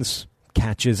Hopkins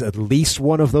catches at least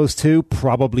one of those 2,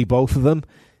 probably both of them,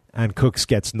 and Cooks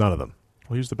gets none of them.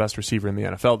 Well, he was the best receiver in the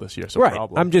NFL this year, so right.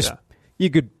 probably. You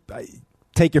could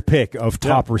take your pick of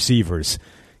top receivers.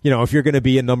 If you're going to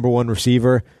be a number 1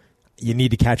 receiver, you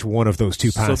need to catch one of those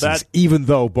 2 passes, even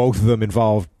though both of them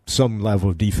involve some level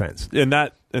of defense. And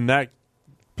that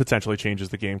potentially changes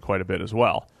the game quite a bit as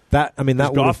well.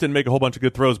 Goff didn't make a whole bunch of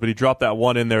good throws, but he dropped that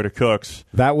one in there to Cooks.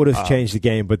 That would have changed the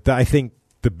game, but I think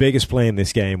the biggest play in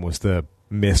this game was the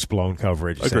missed blown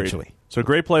coverage, essentially. Agreed. So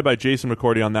great play by Jason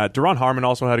McCourty on that. Deron Harmon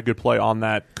also had a good play on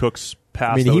that Cooks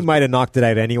pass. He might have knocked it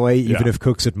out anyway, even if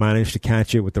Cooks had managed to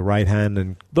catch it with the right hand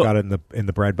and got it in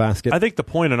the breadbasket. I think the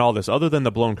point in all this, other than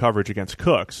the blown coverage against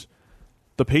Cooks,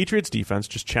 the Patriots defense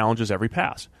just challenges every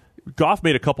pass. Goff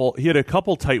made he had a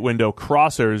couple tight window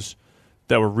crossers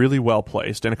that were really well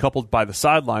placed and a couple by the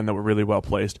sideline that were really well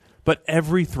placed, but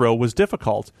every throw was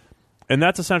difficult. And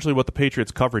that's essentially what the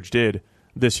Patriots coverage did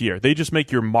this year. They just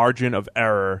make your margin of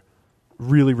error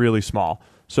really, really small.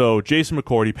 So Jason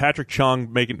McCourty, Patrick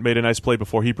Chung made a nice play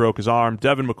before he broke his arm.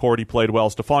 Devin McCourty played well.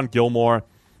 Stephon Gilmore,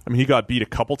 he got beat a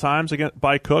couple times again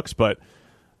by Cooks, but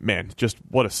man, just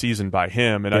what a season by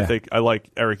him. And I think I like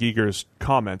Eric Eager's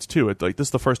comments too. This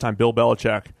is the first time Bill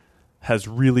Belichick has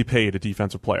really paid a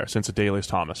defensive player since Adalius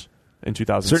Thomas in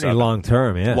 2007. Certainly long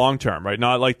term, yeah. Long term, right?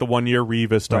 Not like the 1 year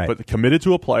Revis stuff, but committed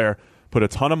to a player, put a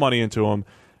ton of money into him.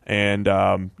 And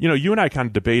you and I kind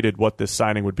of debated what this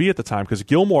signing would be at the time because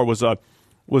Gilmore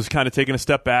was kind of taking a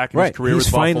step back in his career with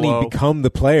Buffalo. He's finally become the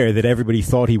player that everybody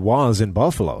thought he was in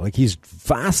Buffalo. He's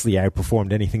vastly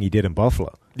outperformed anything he did in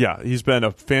Buffalo. Yeah, he's been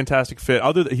a fantastic fit.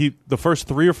 The first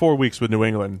 3 or 4 weeks with New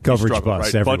England, coverage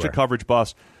bust, right? A bunch of coverage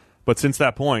bust. But since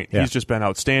that point, he's just been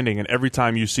outstanding. And every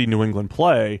time you see New England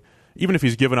play, even if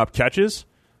he's given up catches,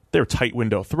 they're tight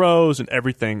window throws, and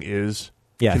everything is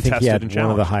I think he had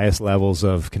one of the highest levels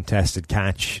of contested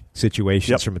catch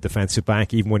situations from a defensive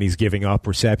back, even when he's giving up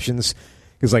receptions.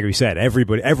 Because like we said,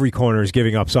 every corner is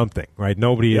giving up something, right?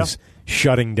 Nobody is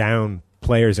shutting down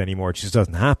players anymore. It just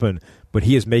doesn't happen. But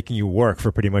he is making you work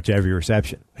for pretty much every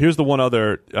reception. Here's the one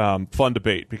other fun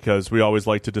debate, because we always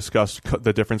like to discuss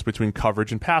the difference between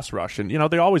coverage and pass rush. And,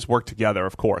 they always work together,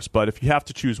 of course. But if you have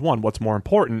to choose one, what's more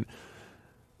important?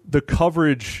 The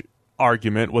coverage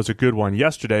argument was a good one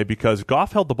yesterday because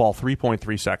Goff held the ball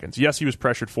 3.3 seconds. Yes, he was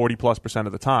pressured 40+%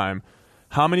 of the time.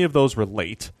 How many of those were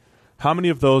late? How many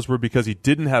of those were because he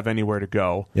didn't have anywhere to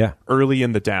go early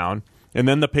in the down? And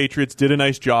then the Patriots did a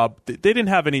nice job. They didn't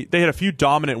have any. They had a few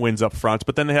dominant wins up front,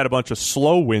 but then they had a bunch of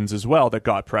slow wins as well that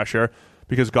got pressure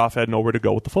because Goff had nowhere to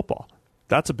go with the football.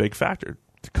 That's a big factor.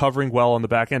 Covering well on the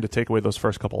back end to take away those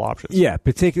first couple options. Yeah,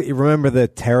 particularly remember the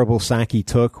terrible sack he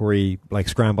took where he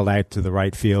scrambled out to the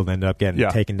right field and ended up getting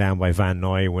taken down by Van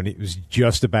Noy when it was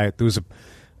just about.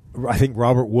 I think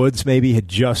Robert Woods maybe had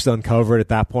just uncovered at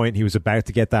that point. He was about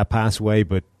to get that pass away,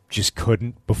 but just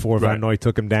couldn't before Van Noy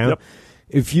took him down. Yep.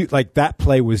 If you that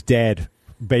play was dead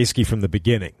basically from the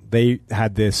beginning. They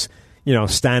had this,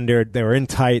 standard. They were in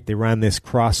tight. They ran this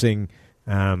crossing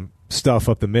stuff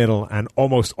up the middle, and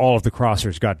almost all of the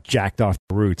crossers got jacked off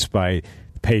the routes by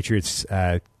the Patriots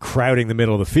crowding the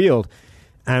middle of the field.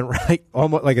 And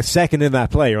almost like a second in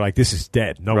that play, you're like, this is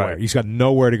dead. Nowhere. Right. He's got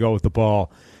nowhere to go with the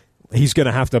ball. He's going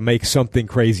to have to make something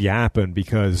crazy happen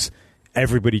because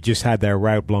everybody just had their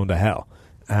route blown to hell.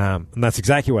 And that's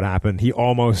exactly what happened. He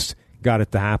almost got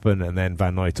it to happen, and then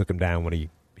Van Noy took him down when he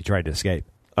tried to escape.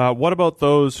 What about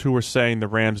those who were saying the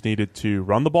Rams needed to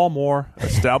run the ball more,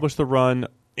 establish the run,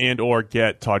 and or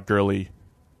get Todd Gurley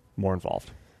more involved?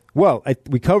 Well,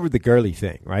 we covered the Gurley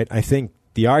thing, right? I think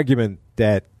the argument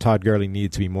that Todd Gurley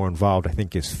needed to be more involved, I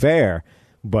think, is fair,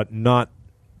 but not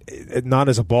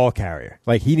as a ball carrier.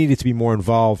 Like, he needed to be more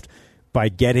involved by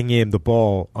getting him the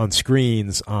ball on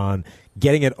screens, on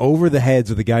getting it over the heads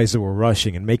of the guys that were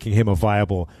rushing and making him a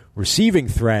viable receiving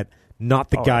threat,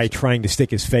 not the guy trying to stick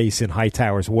his face in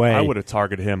Hightower's way. I would have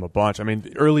targeted him a bunch. I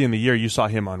mean, early in the year, you saw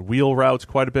him on wheel routes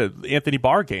quite a bit. The Anthony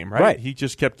Barr game, right? He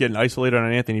just kept getting isolated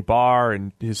on Anthony Barr,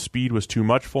 and his speed was too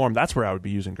much for him. That's where I would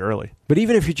be using Gurley. But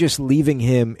even if you're just leaving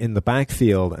him in the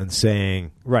backfield and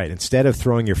saying, right, instead of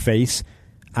throwing your face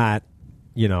at,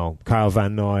 Kyle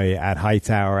Van Noy, at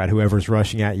Hightower, at whoever's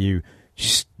rushing at you,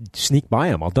 just sneak by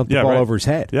him. I'll dump the ball over his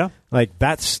head. Yeah. Like,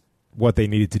 that's what they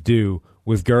needed to do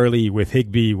with Gurley, with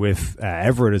Higbee, with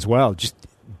Everett as well. Just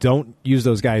don't use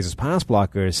those guys as pass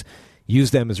blockers.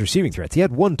 Use them as receiving threats. He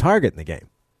had one target in the game.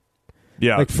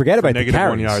 Yeah. Like, forget about the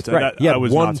carries. 1 yard. Right. He had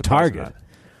one target.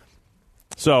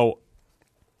 So,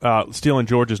 stealing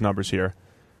George's numbers here.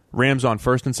 Rams on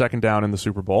first and second down in the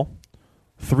Super Bowl.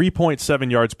 3.7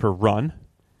 yards per run.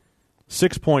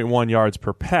 6.1 yards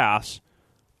per pass.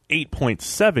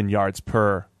 8.7 yards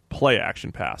per play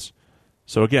action pass.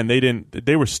 So again,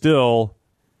 they were still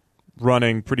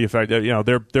running pretty effective.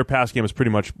 Their pass game is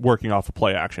pretty much working off of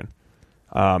play action.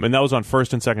 And that was on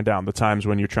first and second down, the times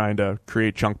when you're trying to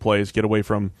create chunk plays, get away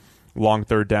from long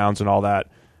third downs and all that.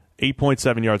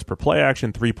 8.7 yards per play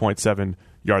action, 3.7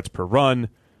 yards per run.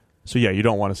 So yeah, you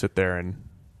don't want to sit there and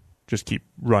just keep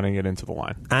running it into the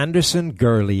line. Anderson,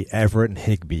 Gurley, Everett, and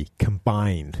Higbee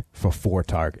combined for 4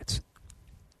 targets.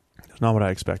 Not what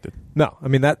I expected. No, I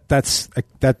mean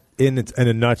that in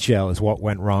a nutshell is what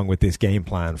went wrong with this game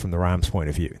plan from the Rams' point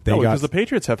of view. Because the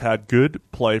Patriots have had good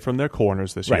play from their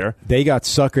corners this year. They got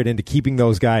suckered into keeping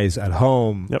those guys at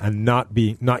home and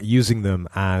not using them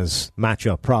as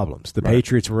matchup problems. The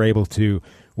Patriots were able to,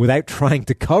 without trying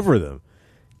to cover them,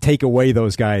 take away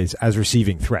those guys as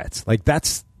receiving threats. Like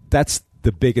that's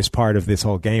the biggest part of this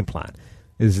whole game plan.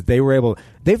 Is that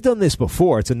they've done this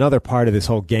before. It's another part of this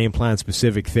whole game plan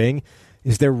specific thing,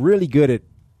 is they're really good at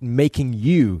making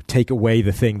you take away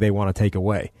the thing they want to take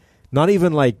away. Not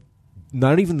even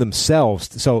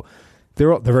themselves. So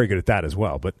they're very good at that as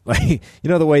well. But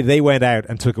the way they went out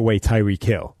and took away Tyreek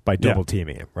Hill by double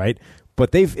teaming him, right?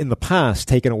 But they've in the past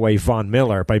taken away Von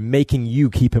Miller by making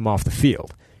you keep him off the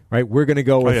field. Right, we're going to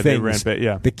go with things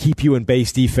that keep you in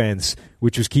base defense,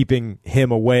 which was keeping him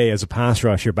away as a pass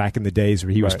rusher back in the days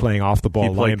where he was playing off the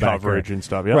ball linebacker coverage and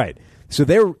stuff. Yep. Right, so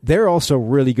they're also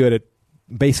really good at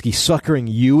basically suckering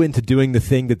you into doing the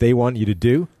thing that they want you to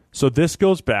do. So this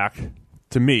goes back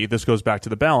to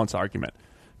the balance argument,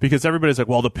 because everybody's like,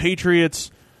 well, the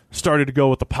Patriots started to go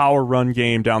with the power run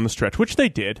game down the stretch, which they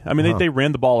did. I mean, they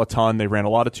ran the ball a ton. They ran a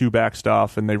lot of two-back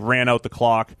stuff, and they ran out the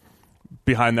clock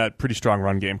behind that pretty strong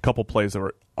run game. Couple plays that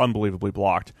were unbelievably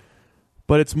blocked.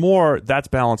 But it's more, that's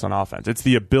balance on offense. It's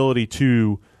the ability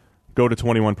to go to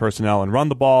 21 personnel and run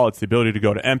the ball. It's the ability to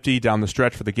go to empty down the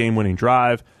stretch for the game-winning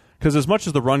drive. Because as much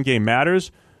as the run game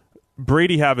matters,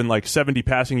 Brady having like 70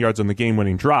 passing yards on the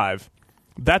game-winning drive,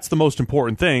 that's the most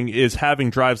important thing, is having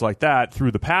drives like that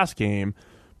through the pass game,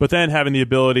 but then having the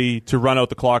ability to run out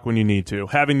the clock when you need to,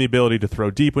 having the ability to throw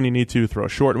deep when you need to, throw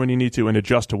short when you need to, and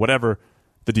adjust to whatever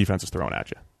the defense is throwing at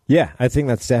you. Yeah, I think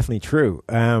that's definitely true.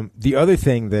 The other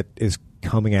thing that is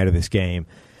coming out of this game,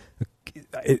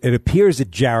 it appears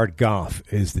that Jared Goff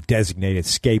is the designated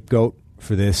scapegoat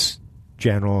for this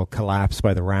general collapse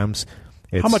by the Rams.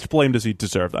 How much blame does he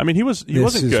deserve? I mean, he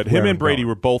wasn't good. Him and Brady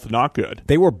were both not good.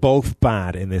 They were both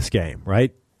bad in this game,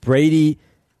 right? Brady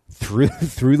threw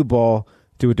the ball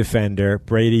to a defender.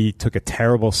 Brady took a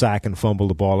terrible sack and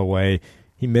fumbled the ball away.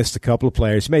 He missed a couple of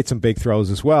players. He made some big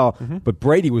throws as well, but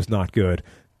Brady was not good.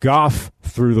 Goff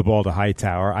threw the ball to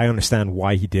Hightower. I understand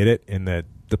why he did it in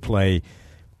the play.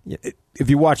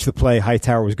 If you watch the play,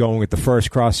 Hightower was going with the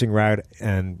first crossing route,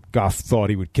 and Goff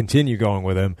thought he would continue going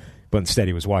with him, but instead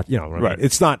he was watching. Right.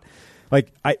 It's not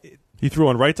like he threw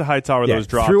one right to Hightower that was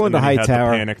dropped. Threw and to then Hightower. He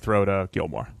had the panic throw to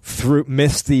Gilmore.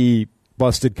 Missed the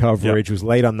busted coverage. Was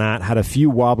late on that. Had a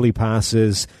few wobbly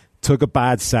passes. Took a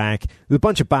bad sack. There's a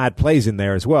bunch of bad plays in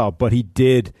there as well, but he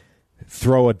did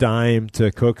throw a dime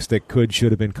to Cooks that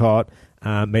should have been caught.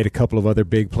 Made a couple of other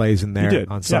big plays in there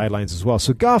on sidelines as well.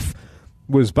 So Goff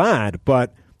was bad,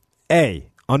 but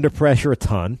A, under pressure a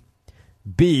ton.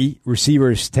 B,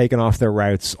 receivers taking off their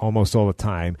routes almost all the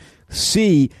time.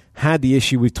 C, had the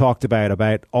issue we've talked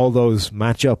about all those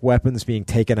matchup weapons being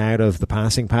taken out of the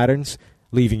passing patterns,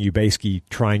 leaving you basically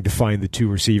trying to find the two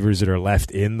receivers that are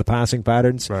left in the passing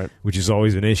patterns, which is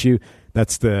always an issue.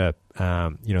 That's the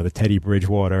the Teddy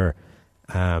Bridgewater,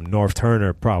 Norv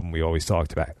Turner problem we always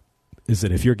talked about, is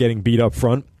that if you're getting beat up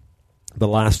front the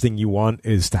last thing you want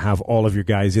is to have all of your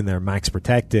guys in there max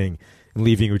protecting and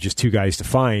leaving you with just 2 guys to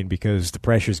find because the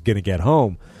pressure's going to get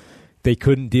home. They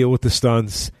couldn't deal with the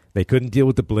stunts. They couldn't deal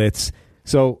with the blitz.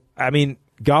 So, I mean,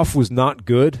 Goff was not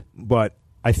good, but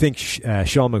I think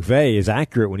Sean McVay is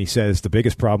accurate when he says the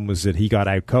biggest problem was that he got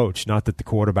out-coached, not that the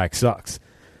quarterback sucks.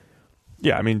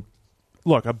 Yeah, I mean,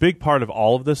 look, a big part of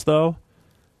all of this, though,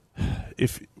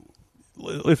 if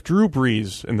Drew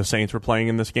Brees and the Saints were playing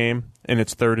in this game and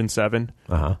it's 3rd and 7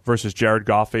 versus Jared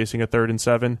Goff facing a 3rd and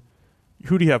 7,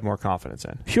 who do you have more confidence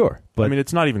in? Sure. But I mean,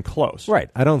 it's not even close.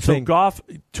 Right. I don't think... So Goff,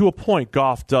 to a point,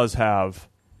 Goff does have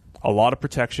a lot of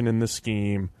protection in the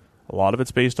scheme. A lot of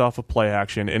it's based off of play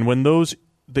action. And when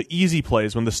the easy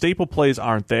plays, when the staple plays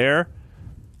aren't there,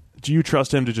 do you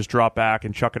trust him to just drop back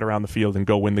and chuck it around the field and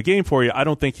go win the game for you? I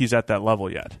don't think he's at that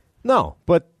level yet. No,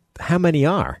 but how many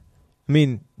are? I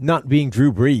mean, not being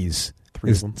Drew Brees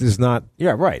does not...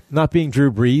 Yeah, right. Not being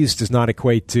Drew Brees does not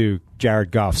equate to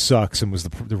Jared Goff sucks and was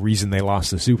the reason they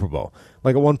lost the Super Bowl.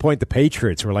 Like, at one point, the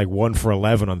Patriots were like 1 for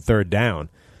 11 on 3rd down.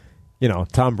 You know,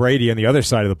 Tom Brady on the other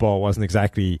side of the ball wasn't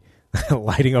exactly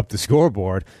lighting up the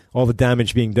scoreboard. All the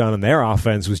damage being done on their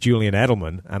offense was Julian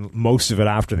Edelman, and most of it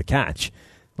after the catch.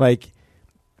 Like,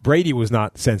 Brady was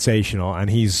not sensational, and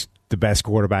he's the best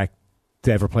quarterback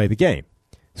to ever play the game.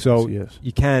 So yes,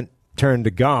 you can't turn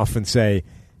to Goff and say,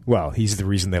 well, he's the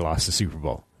reason they lost the Super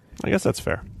Bowl. I guess that's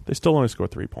fair. They still only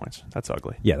scored 3 points. That's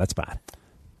ugly. Yeah, that's bad.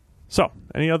 So,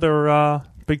 any other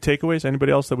big takeaways?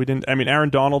 Anybody else that we didn't... I mean, Aaron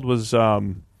Donald was...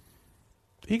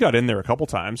 he got in there a couple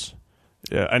times.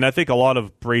 Yeah, and I think a lot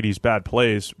of Brady's bad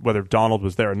plays, whether Donald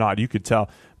was there or not, you could tell.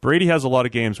 Brady has a lot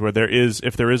of games where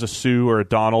if there is a Sue or a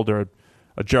Donald or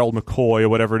a Gerald McCoy or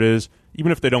whatever it is,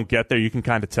 even if they don't get there, you can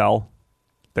kind of tell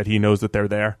that he knows that they're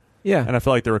there. Yeah. And I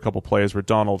feel like there were a couple plays where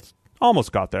Donald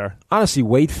almost got there. Honestly,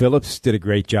 Wade Phillips did a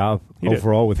great job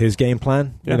overall with his game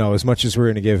plan. Yeah. You know, as much as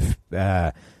we're going to give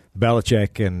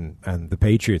Belichick and the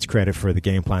Patriots credit for the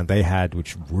game plan they had,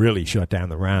 which really shut down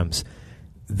the Rams,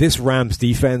 this Rams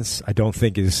defense I don't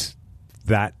think is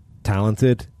that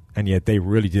talented, and yet they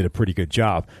really did a pretty good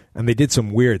job. And they did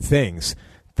some weird things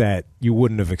that you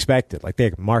wouldn't have expected. Like they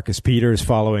had Marcus Peters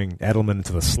following Edelman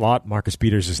into the slot. Marcus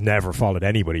Peters has never followed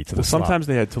anybody to the slot. Sometimes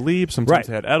they had Talib, sometimes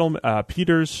they had Edelman,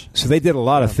 Peters. So they did a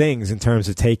lot of things in terms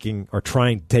of taking or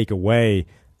trying to take away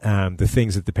the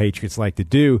things that the Patriots like to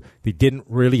do. They didn't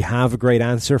really have a great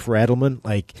answer for Edelman.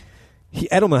 Like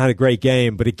Edelman had a great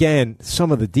game, but again,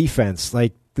 some of the defense,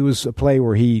 like there was a play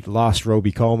where he lost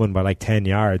Roby Coleman by like 10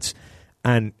 yards,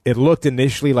 and it looked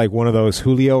initially like one of those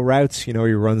Julio routes, you know,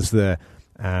 he runs the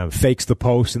fakes the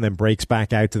post and then breaks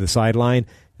back out to the sideline,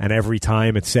 and every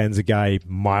time it sends a guy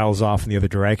miles off in the other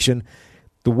direction.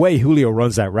 The way Julio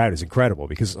runs that route is incredible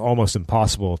because it's almost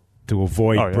impossible to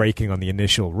avoid breaking on the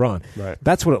initial run. Right.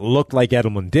 That's what it looked like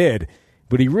Edelman did,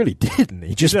 but he really didn't.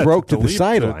 He just broke to the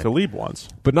sideline. To leap once.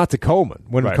 But not to Coleman.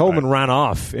 When Coleman ran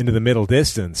off into the middle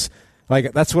distance,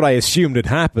 like that's what I assumed had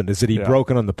happened, is that he'd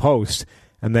broken on the post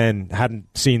and then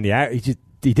hadn't seen the out.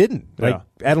 He didn't. Like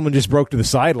Edelman just broke to the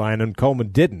sideline and Coleman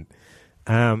didn't.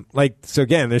 So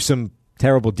again, there's some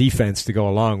terrible defense to go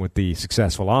along with the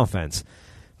successful offense.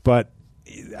 But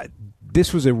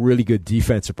this was a really good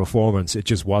defensive performance. It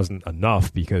just wasn't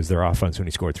enough because their offense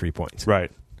only scored 3 points.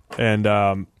 Right. And,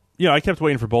 I kept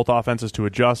waiting for both offenses to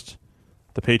adjust.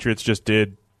 The Patriots just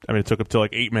did. I mean, it took up to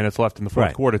like 8 minutes left in the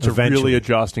fourth quarter to really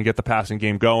adjust and get the passing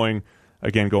game going.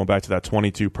 Again, going back to that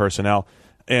 22 personnel.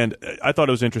 And I thought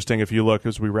it was interesting if you look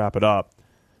as we wrap it up.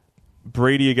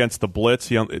 Brady against the blitz,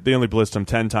 they only blitzed him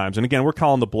 10 times. And again, we're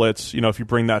calling the blitz, if you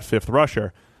bring that fifth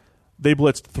rusher, they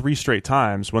blitzed 3 straight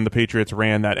times when the Patriots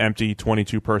ran that empty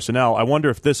 22 personnel. I wonder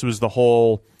if this was the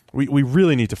whole... We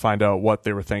really need to find out what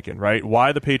they were thinking, right?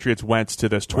 Why the Patriots went to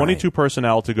this 22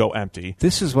 personnel to go empty.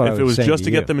 This is what if I was saying. If it was just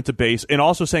to get them into base, and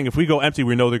also saying if we go empty,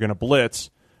 we know they're going to blitz,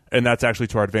 and that's actually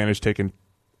to our advantage, taking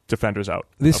defenders out.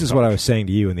 This is what I was saying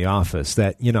to you in the office,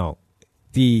 that,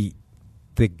 the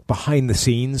behind the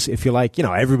scenes, if you like,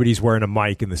 everybody's wearing a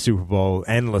mic in the Super Bowl,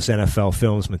 endless NFL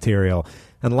Films material.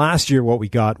 And last year what we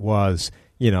got was,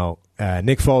 Nick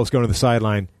Foles going to the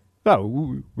sideline,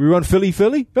 we run Philly?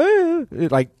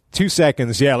 Like 2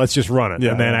 seconds, let's just run it.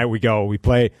 And then out we go. We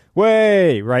play,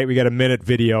 right? We got a minute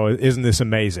video. Isn't this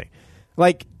amazing?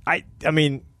 Like, I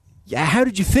mean, how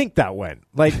did you think that went?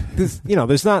 Like, this,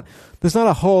 there's not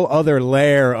a whole other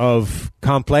layer of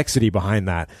complexity behind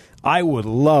that. I would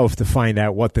love to find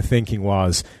out what the thinking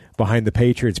was behind the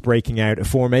Patriots breaking out a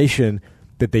formation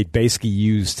that they basically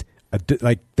used,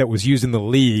 that was used in the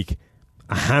league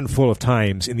a handful of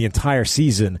times in the entire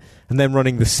season, and then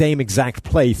running the same exact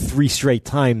play 3 straight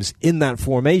times in that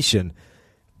formation.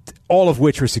 all of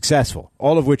which were successful,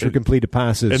 all of which were completed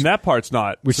passes. And that part's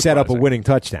not which surprising. set up a winning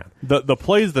touchdown. The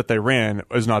plays that they ran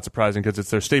is not surprising because it's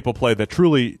their staple play that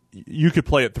truly you could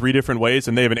play it 3 different ways,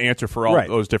 and they have an answer for all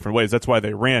those different ways. That's why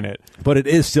they ran it. But it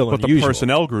is still unusual. But the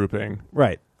personnel grouping.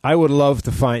 Right. I would love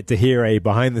to hear a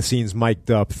behind-the-scenes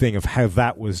mic'd-up thing of how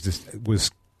that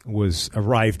was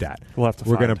arrived at. We'll have to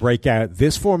We're going to break out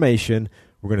this formation.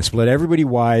 We're going to split everybody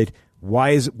wide.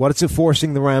 What is it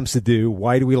forcing the Rams to do?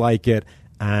 Why do we like it?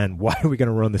 And why are we going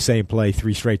to run the same play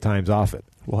 3 straight times off it?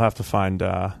 We'll have to find...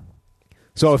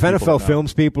 so if NFL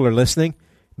Films people are listening,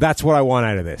 that's what I want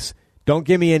out of this. Don't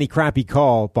give me any crappy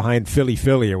call behind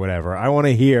Philly or whatever. I want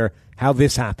to hear how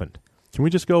this happened. Can we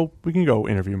just go... We can go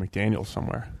interview McDaniels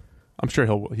somewhere. I'm sure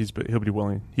he'll be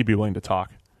willing. He'd be willing to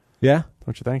talk. Yeah?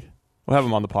 Don't you think? We'll have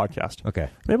him on the podcast. Okay.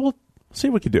 Maybe we'll see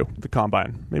what we could do with the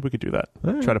Combine. Maybe we could do that.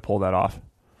 Right. Try to pull that off.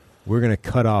 We're going to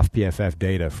cut off PFF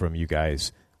data from you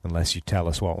guys unless you tell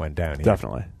us what went down here.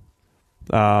 Definitely.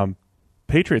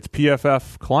 Patriots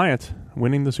PFF client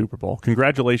winning the Super Bowl.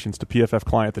 Congratulations to PFF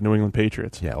client, the New England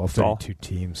Patriots. Yeah, all 32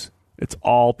 teams. It's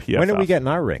all PFF. When are we getting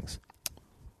our rings?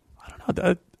 I don't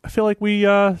know. I feel like we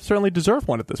certainly deserve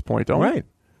one at this point, don't we? Right.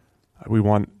 We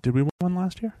won. Did we win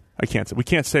last year? I can't say. We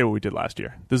can't say what we did last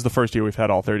year. This is the first year we've had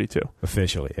all 32.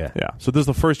 Officially, yeah. Yeah. So this is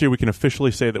the first year we can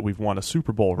officially say that we've won a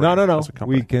Super Bowl ring. No.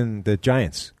 We can. The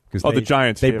Giants. The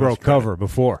Giants. They broke cover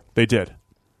before. They did.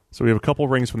 So we have a couple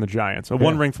rings from the Giants.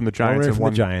 One ring from the Giants. One ring from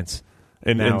the Giants.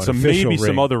 And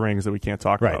some other rings that we can't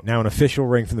talk about. Right. Now an official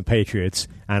ring from the Patriots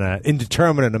and an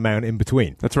indeterminate amount in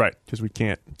between. That's right. Because we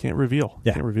can't reveal.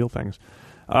 Yeah. Can't reveal things.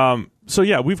 The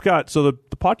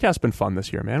podcast's been fun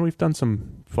this year, man. We've done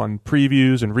some fun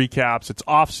previews and recaps. It's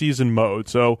off-season mode.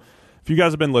 So if you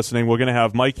guys have been listening, we're going to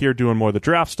have Mike here doing more of the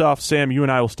draft stuff. Sam, you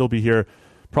and I will still be here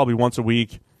probably once a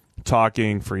week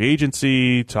talking free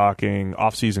agency, talking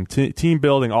off-season team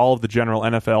building, all of the general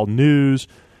NFL news,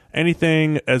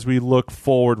 anything as we look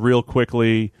forward real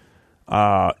quickly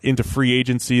into free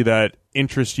agency that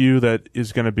interests you, that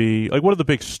is going to be like, what are the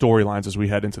big storylines as we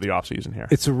head into the offseason here?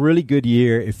 It's a really good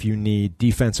year if you need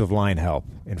defensive line help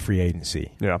in free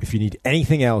agency. Yeah. If you need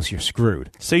anything else, you're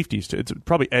screwed. Safeties, too. It's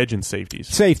probably edge and safeties.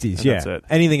 Safeties, yeah. That's it.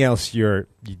 Anything else,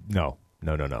 no.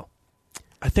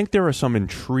 I think there are some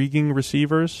intriguing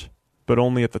receivers, but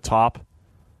only at the top.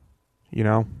 You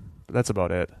know, that's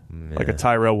about it. Yeah. Like a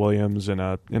Tyrell Williams and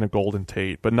a Golden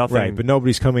Tate, but nothing. Right, but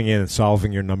nobody's coming in and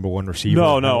solving your number one receiver.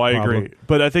 No, I agree.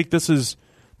 But I think this is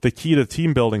the key to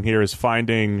team building here is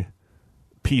finding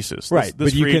pieces. Right,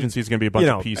 this free agency is going to be a bunch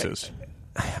of pieces.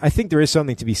 I think there is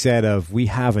something to be said of we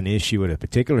have an issue at a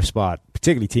particular spot,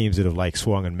 particularly teams that have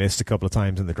swung and missed a couple of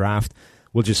times in the draft.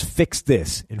 We'll just fix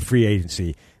this in free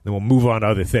agency, then we'll move on to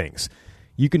other things.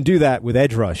 You can do that with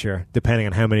edge rusher, depending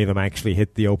on how many of them actually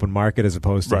hit the open market as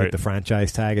opposed to hit the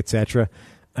franchise tag, etc.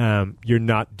 You're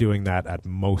not doing that at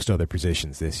most other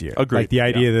positions this year. Agreed. Like the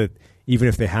idea that even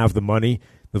if they have the money,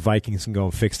 the Vikings can go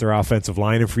and fix their offensive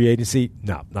line in free agency,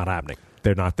 no, not happening.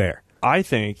 They're not there. I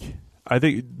think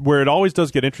where it always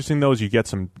does get interesting though is you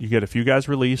get a few guys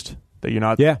released that you're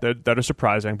not that are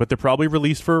surprising, but they're probably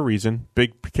released for a reason,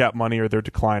 big cap money, or they're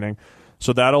declining.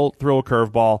 So that'll throw a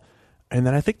curveball. And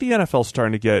then I think the NFL's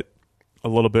starting to get a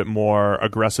little bit more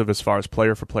aggressive as far as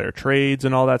player-for-player trades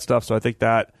and all that stuff. So I think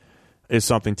that is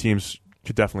something teams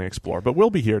could definitely explore. But we'll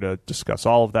be here to discuss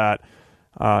all of that.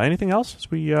 Anything else as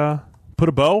we put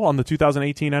a bow on the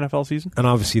 2018 NFL season? And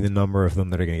obviously the number of them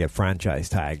that are going to get franchise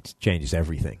tagged changes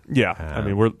everything. Yeah. I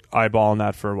mean, we're eyeballing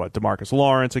that for, DeMarcus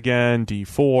Lawrence again, Dee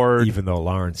Ford. Even though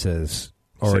Lawrence has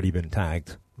already been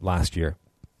tagged last year.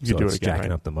 You do it again,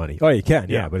 jacking up the money. Oh, you can,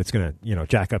 yeah, but it's going to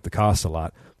jack up the cost a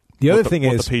lot. The other thing is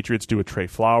what the Patriots do with Trey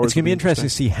Flowers. It's going to be interesting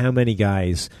to see how many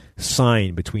guys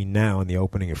sign between now and the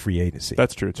opening of free agency.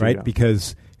 That's true, too, right? Yeah.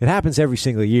 Because it happens every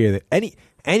single year that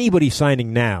anybody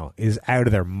signing now is out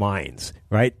of their minds,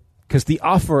 right? Because the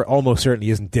offer almost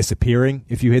certainly isn't disappearing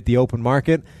if you hit the open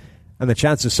market, and the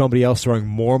chance of somebody else throwing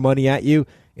more money at you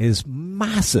is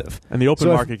massive. And the open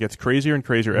market gets crazier and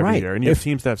crazier every year. And you have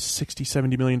teams that have $60,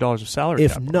 $70 million of salary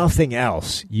cap. If nothing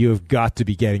else, you've got to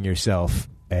be getting yourself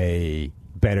a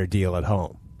better deal at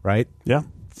home, right? Yeah.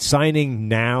 Signing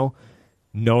now,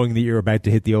 knowing that you're about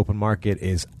to hit the open market,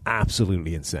 is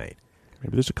absolutely insane.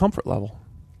 Maybe there's a comfort level.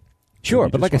 Sure,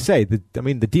 but like I say, the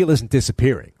deal isn't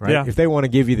disappearing, right? Yeah. If they want to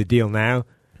give you the deal now,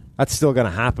 that's still going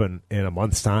to happen in a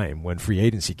month's time when free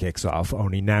agency kicks off.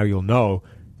 Only now you'll know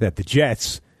that the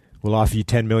Jets will offer you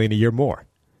 $10 million a year more.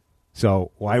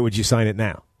 So why would you sign it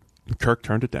now? Kirk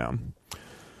turned it down.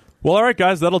 Well, all right,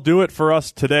 guys, that'll do it for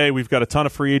us today. We've got a ton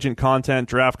of free agent content,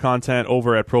 draft content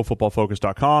over at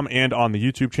ProFootballFocus.com and on the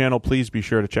YouTube channel. Please be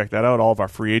sure to check that out. All of our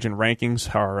free agent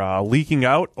rankings are leaking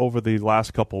out over the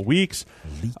last couple weeks.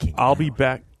 I'll be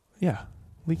back. Yeah,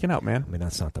 leaking out, man. I mean,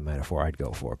 that's not the metaphor I'd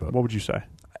go for, but what would you say?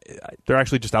 They're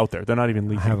actually just out there. They're not even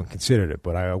leaking. I haven't considered it,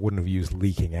 but I wouldn't have used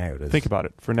leaking out. Think about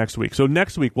it for next week. So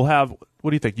next week we'll have, what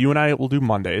do you think? You and I will do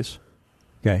Mondays.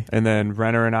 Okay. And then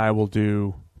Renner and I will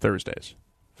do Thursdays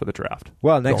for the draft.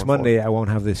 Well, next Monday I won't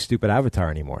have this stupid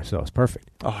avatar anymore, so it's perfect.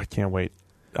 Oh, I can't wait.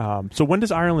 So when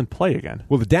does Ireland play again?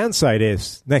 Well, the downside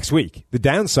is next week. The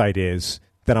downside is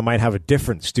that I might have a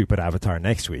different stupid avatar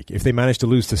next week. If they manage to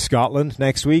lose to Scotland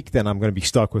next week, then I'm going to be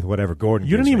stuck with whatever Gordon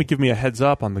You gives didn't even me. give me a heads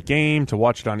up on the game to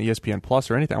watch it on ESPN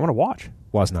Plus or anything. I want to watch.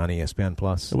 Wasn't on ESPN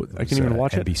Plus. I can't even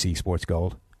watch it? NBC Sports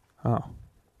Gold. Oh.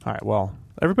 All right, well,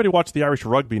 everybody watch the Irish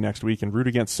rugby next week and root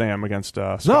against Sam against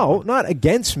Scotland. No, not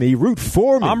against me. Root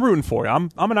for me. I'm rooting for you.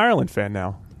 I'm an Ireland fan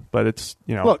now, but it's,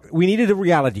 you know. Look, we needed a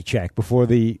reality check before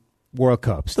the World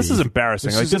Cup, Steve. This is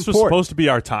embarrassing. This was supposed to be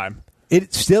our time.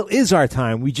 It still is our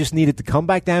time. We just needed to come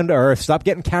back down to earth, stop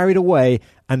getting carried away,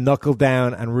 and knuckle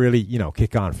down and really,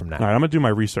 kick on from now. All right, I'm going to do my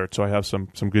research so I have some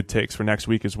good takes for next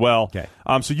week as well. Okay.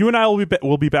 So you and I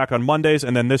will be back on Mondays,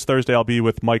 and then this Thursday I'll be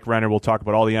with Mike Renner. We'll talk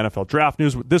about all the NFL draft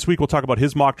news. This week we'll talk about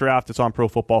his mock draft. It's on Pro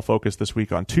Football Focus this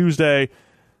week on Tuesday.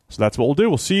 So that's what we'll do.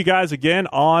 We'll see you guys again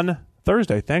on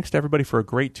Thursday. Thanks to everybody for a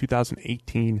great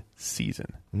 2018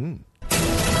 season.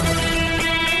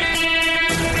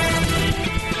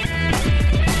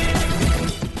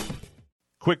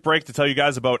 Quick break to tell you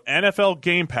guys about NFL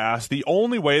Game Pass, the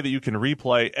only way that you can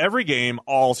replay every game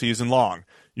all season long.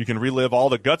 You can relive all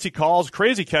the gutsy calls,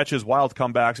 crazy catches, wild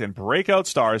comebacks, and breakout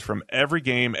stars from every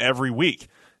game every week.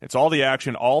 It's all the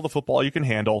action, all the football you can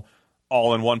handle,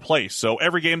 all in one place. So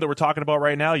every game that we're talking about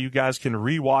right now, you guys can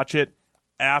rewatch it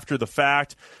after the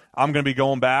fact. I'm going to be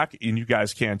going back, and you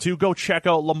guys can too. Go check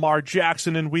out Lamar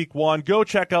Jackson in Week 1. Go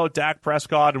check out Dak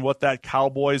Prescott and what that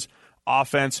Cowboys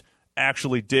offense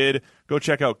actually did. Go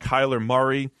check out Kyler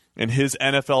Murray and his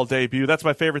NFL debut. That's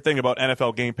my favorite thing about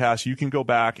NFL Game Pass. You can go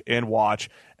back and watch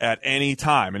at any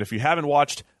time. And if you haven't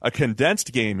watched a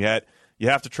condensed game yet, you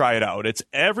have to try it out. It's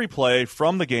every play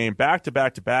from the game back to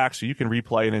back to back, so you can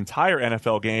replay an entire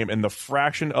NFL game in the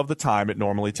fraction of the time it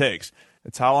normally takes.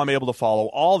 It's how I'm able to follow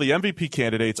all the MVP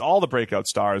candidates, all the breakout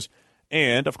stars,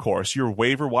 and, of course, your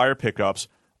waiver wire pickups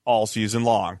all season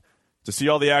long. To see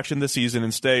all the action this season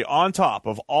and stay on top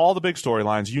of all the big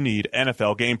storylines, you need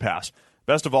NFL Game Pass.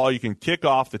 Best of all, you can kick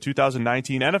off the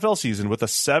 2019 NFL season with a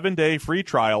 7-day free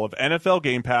trial of NFL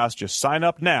Game Pass. Just sign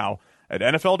up now at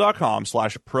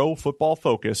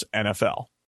NFL.com/ProFootballFocusNFL.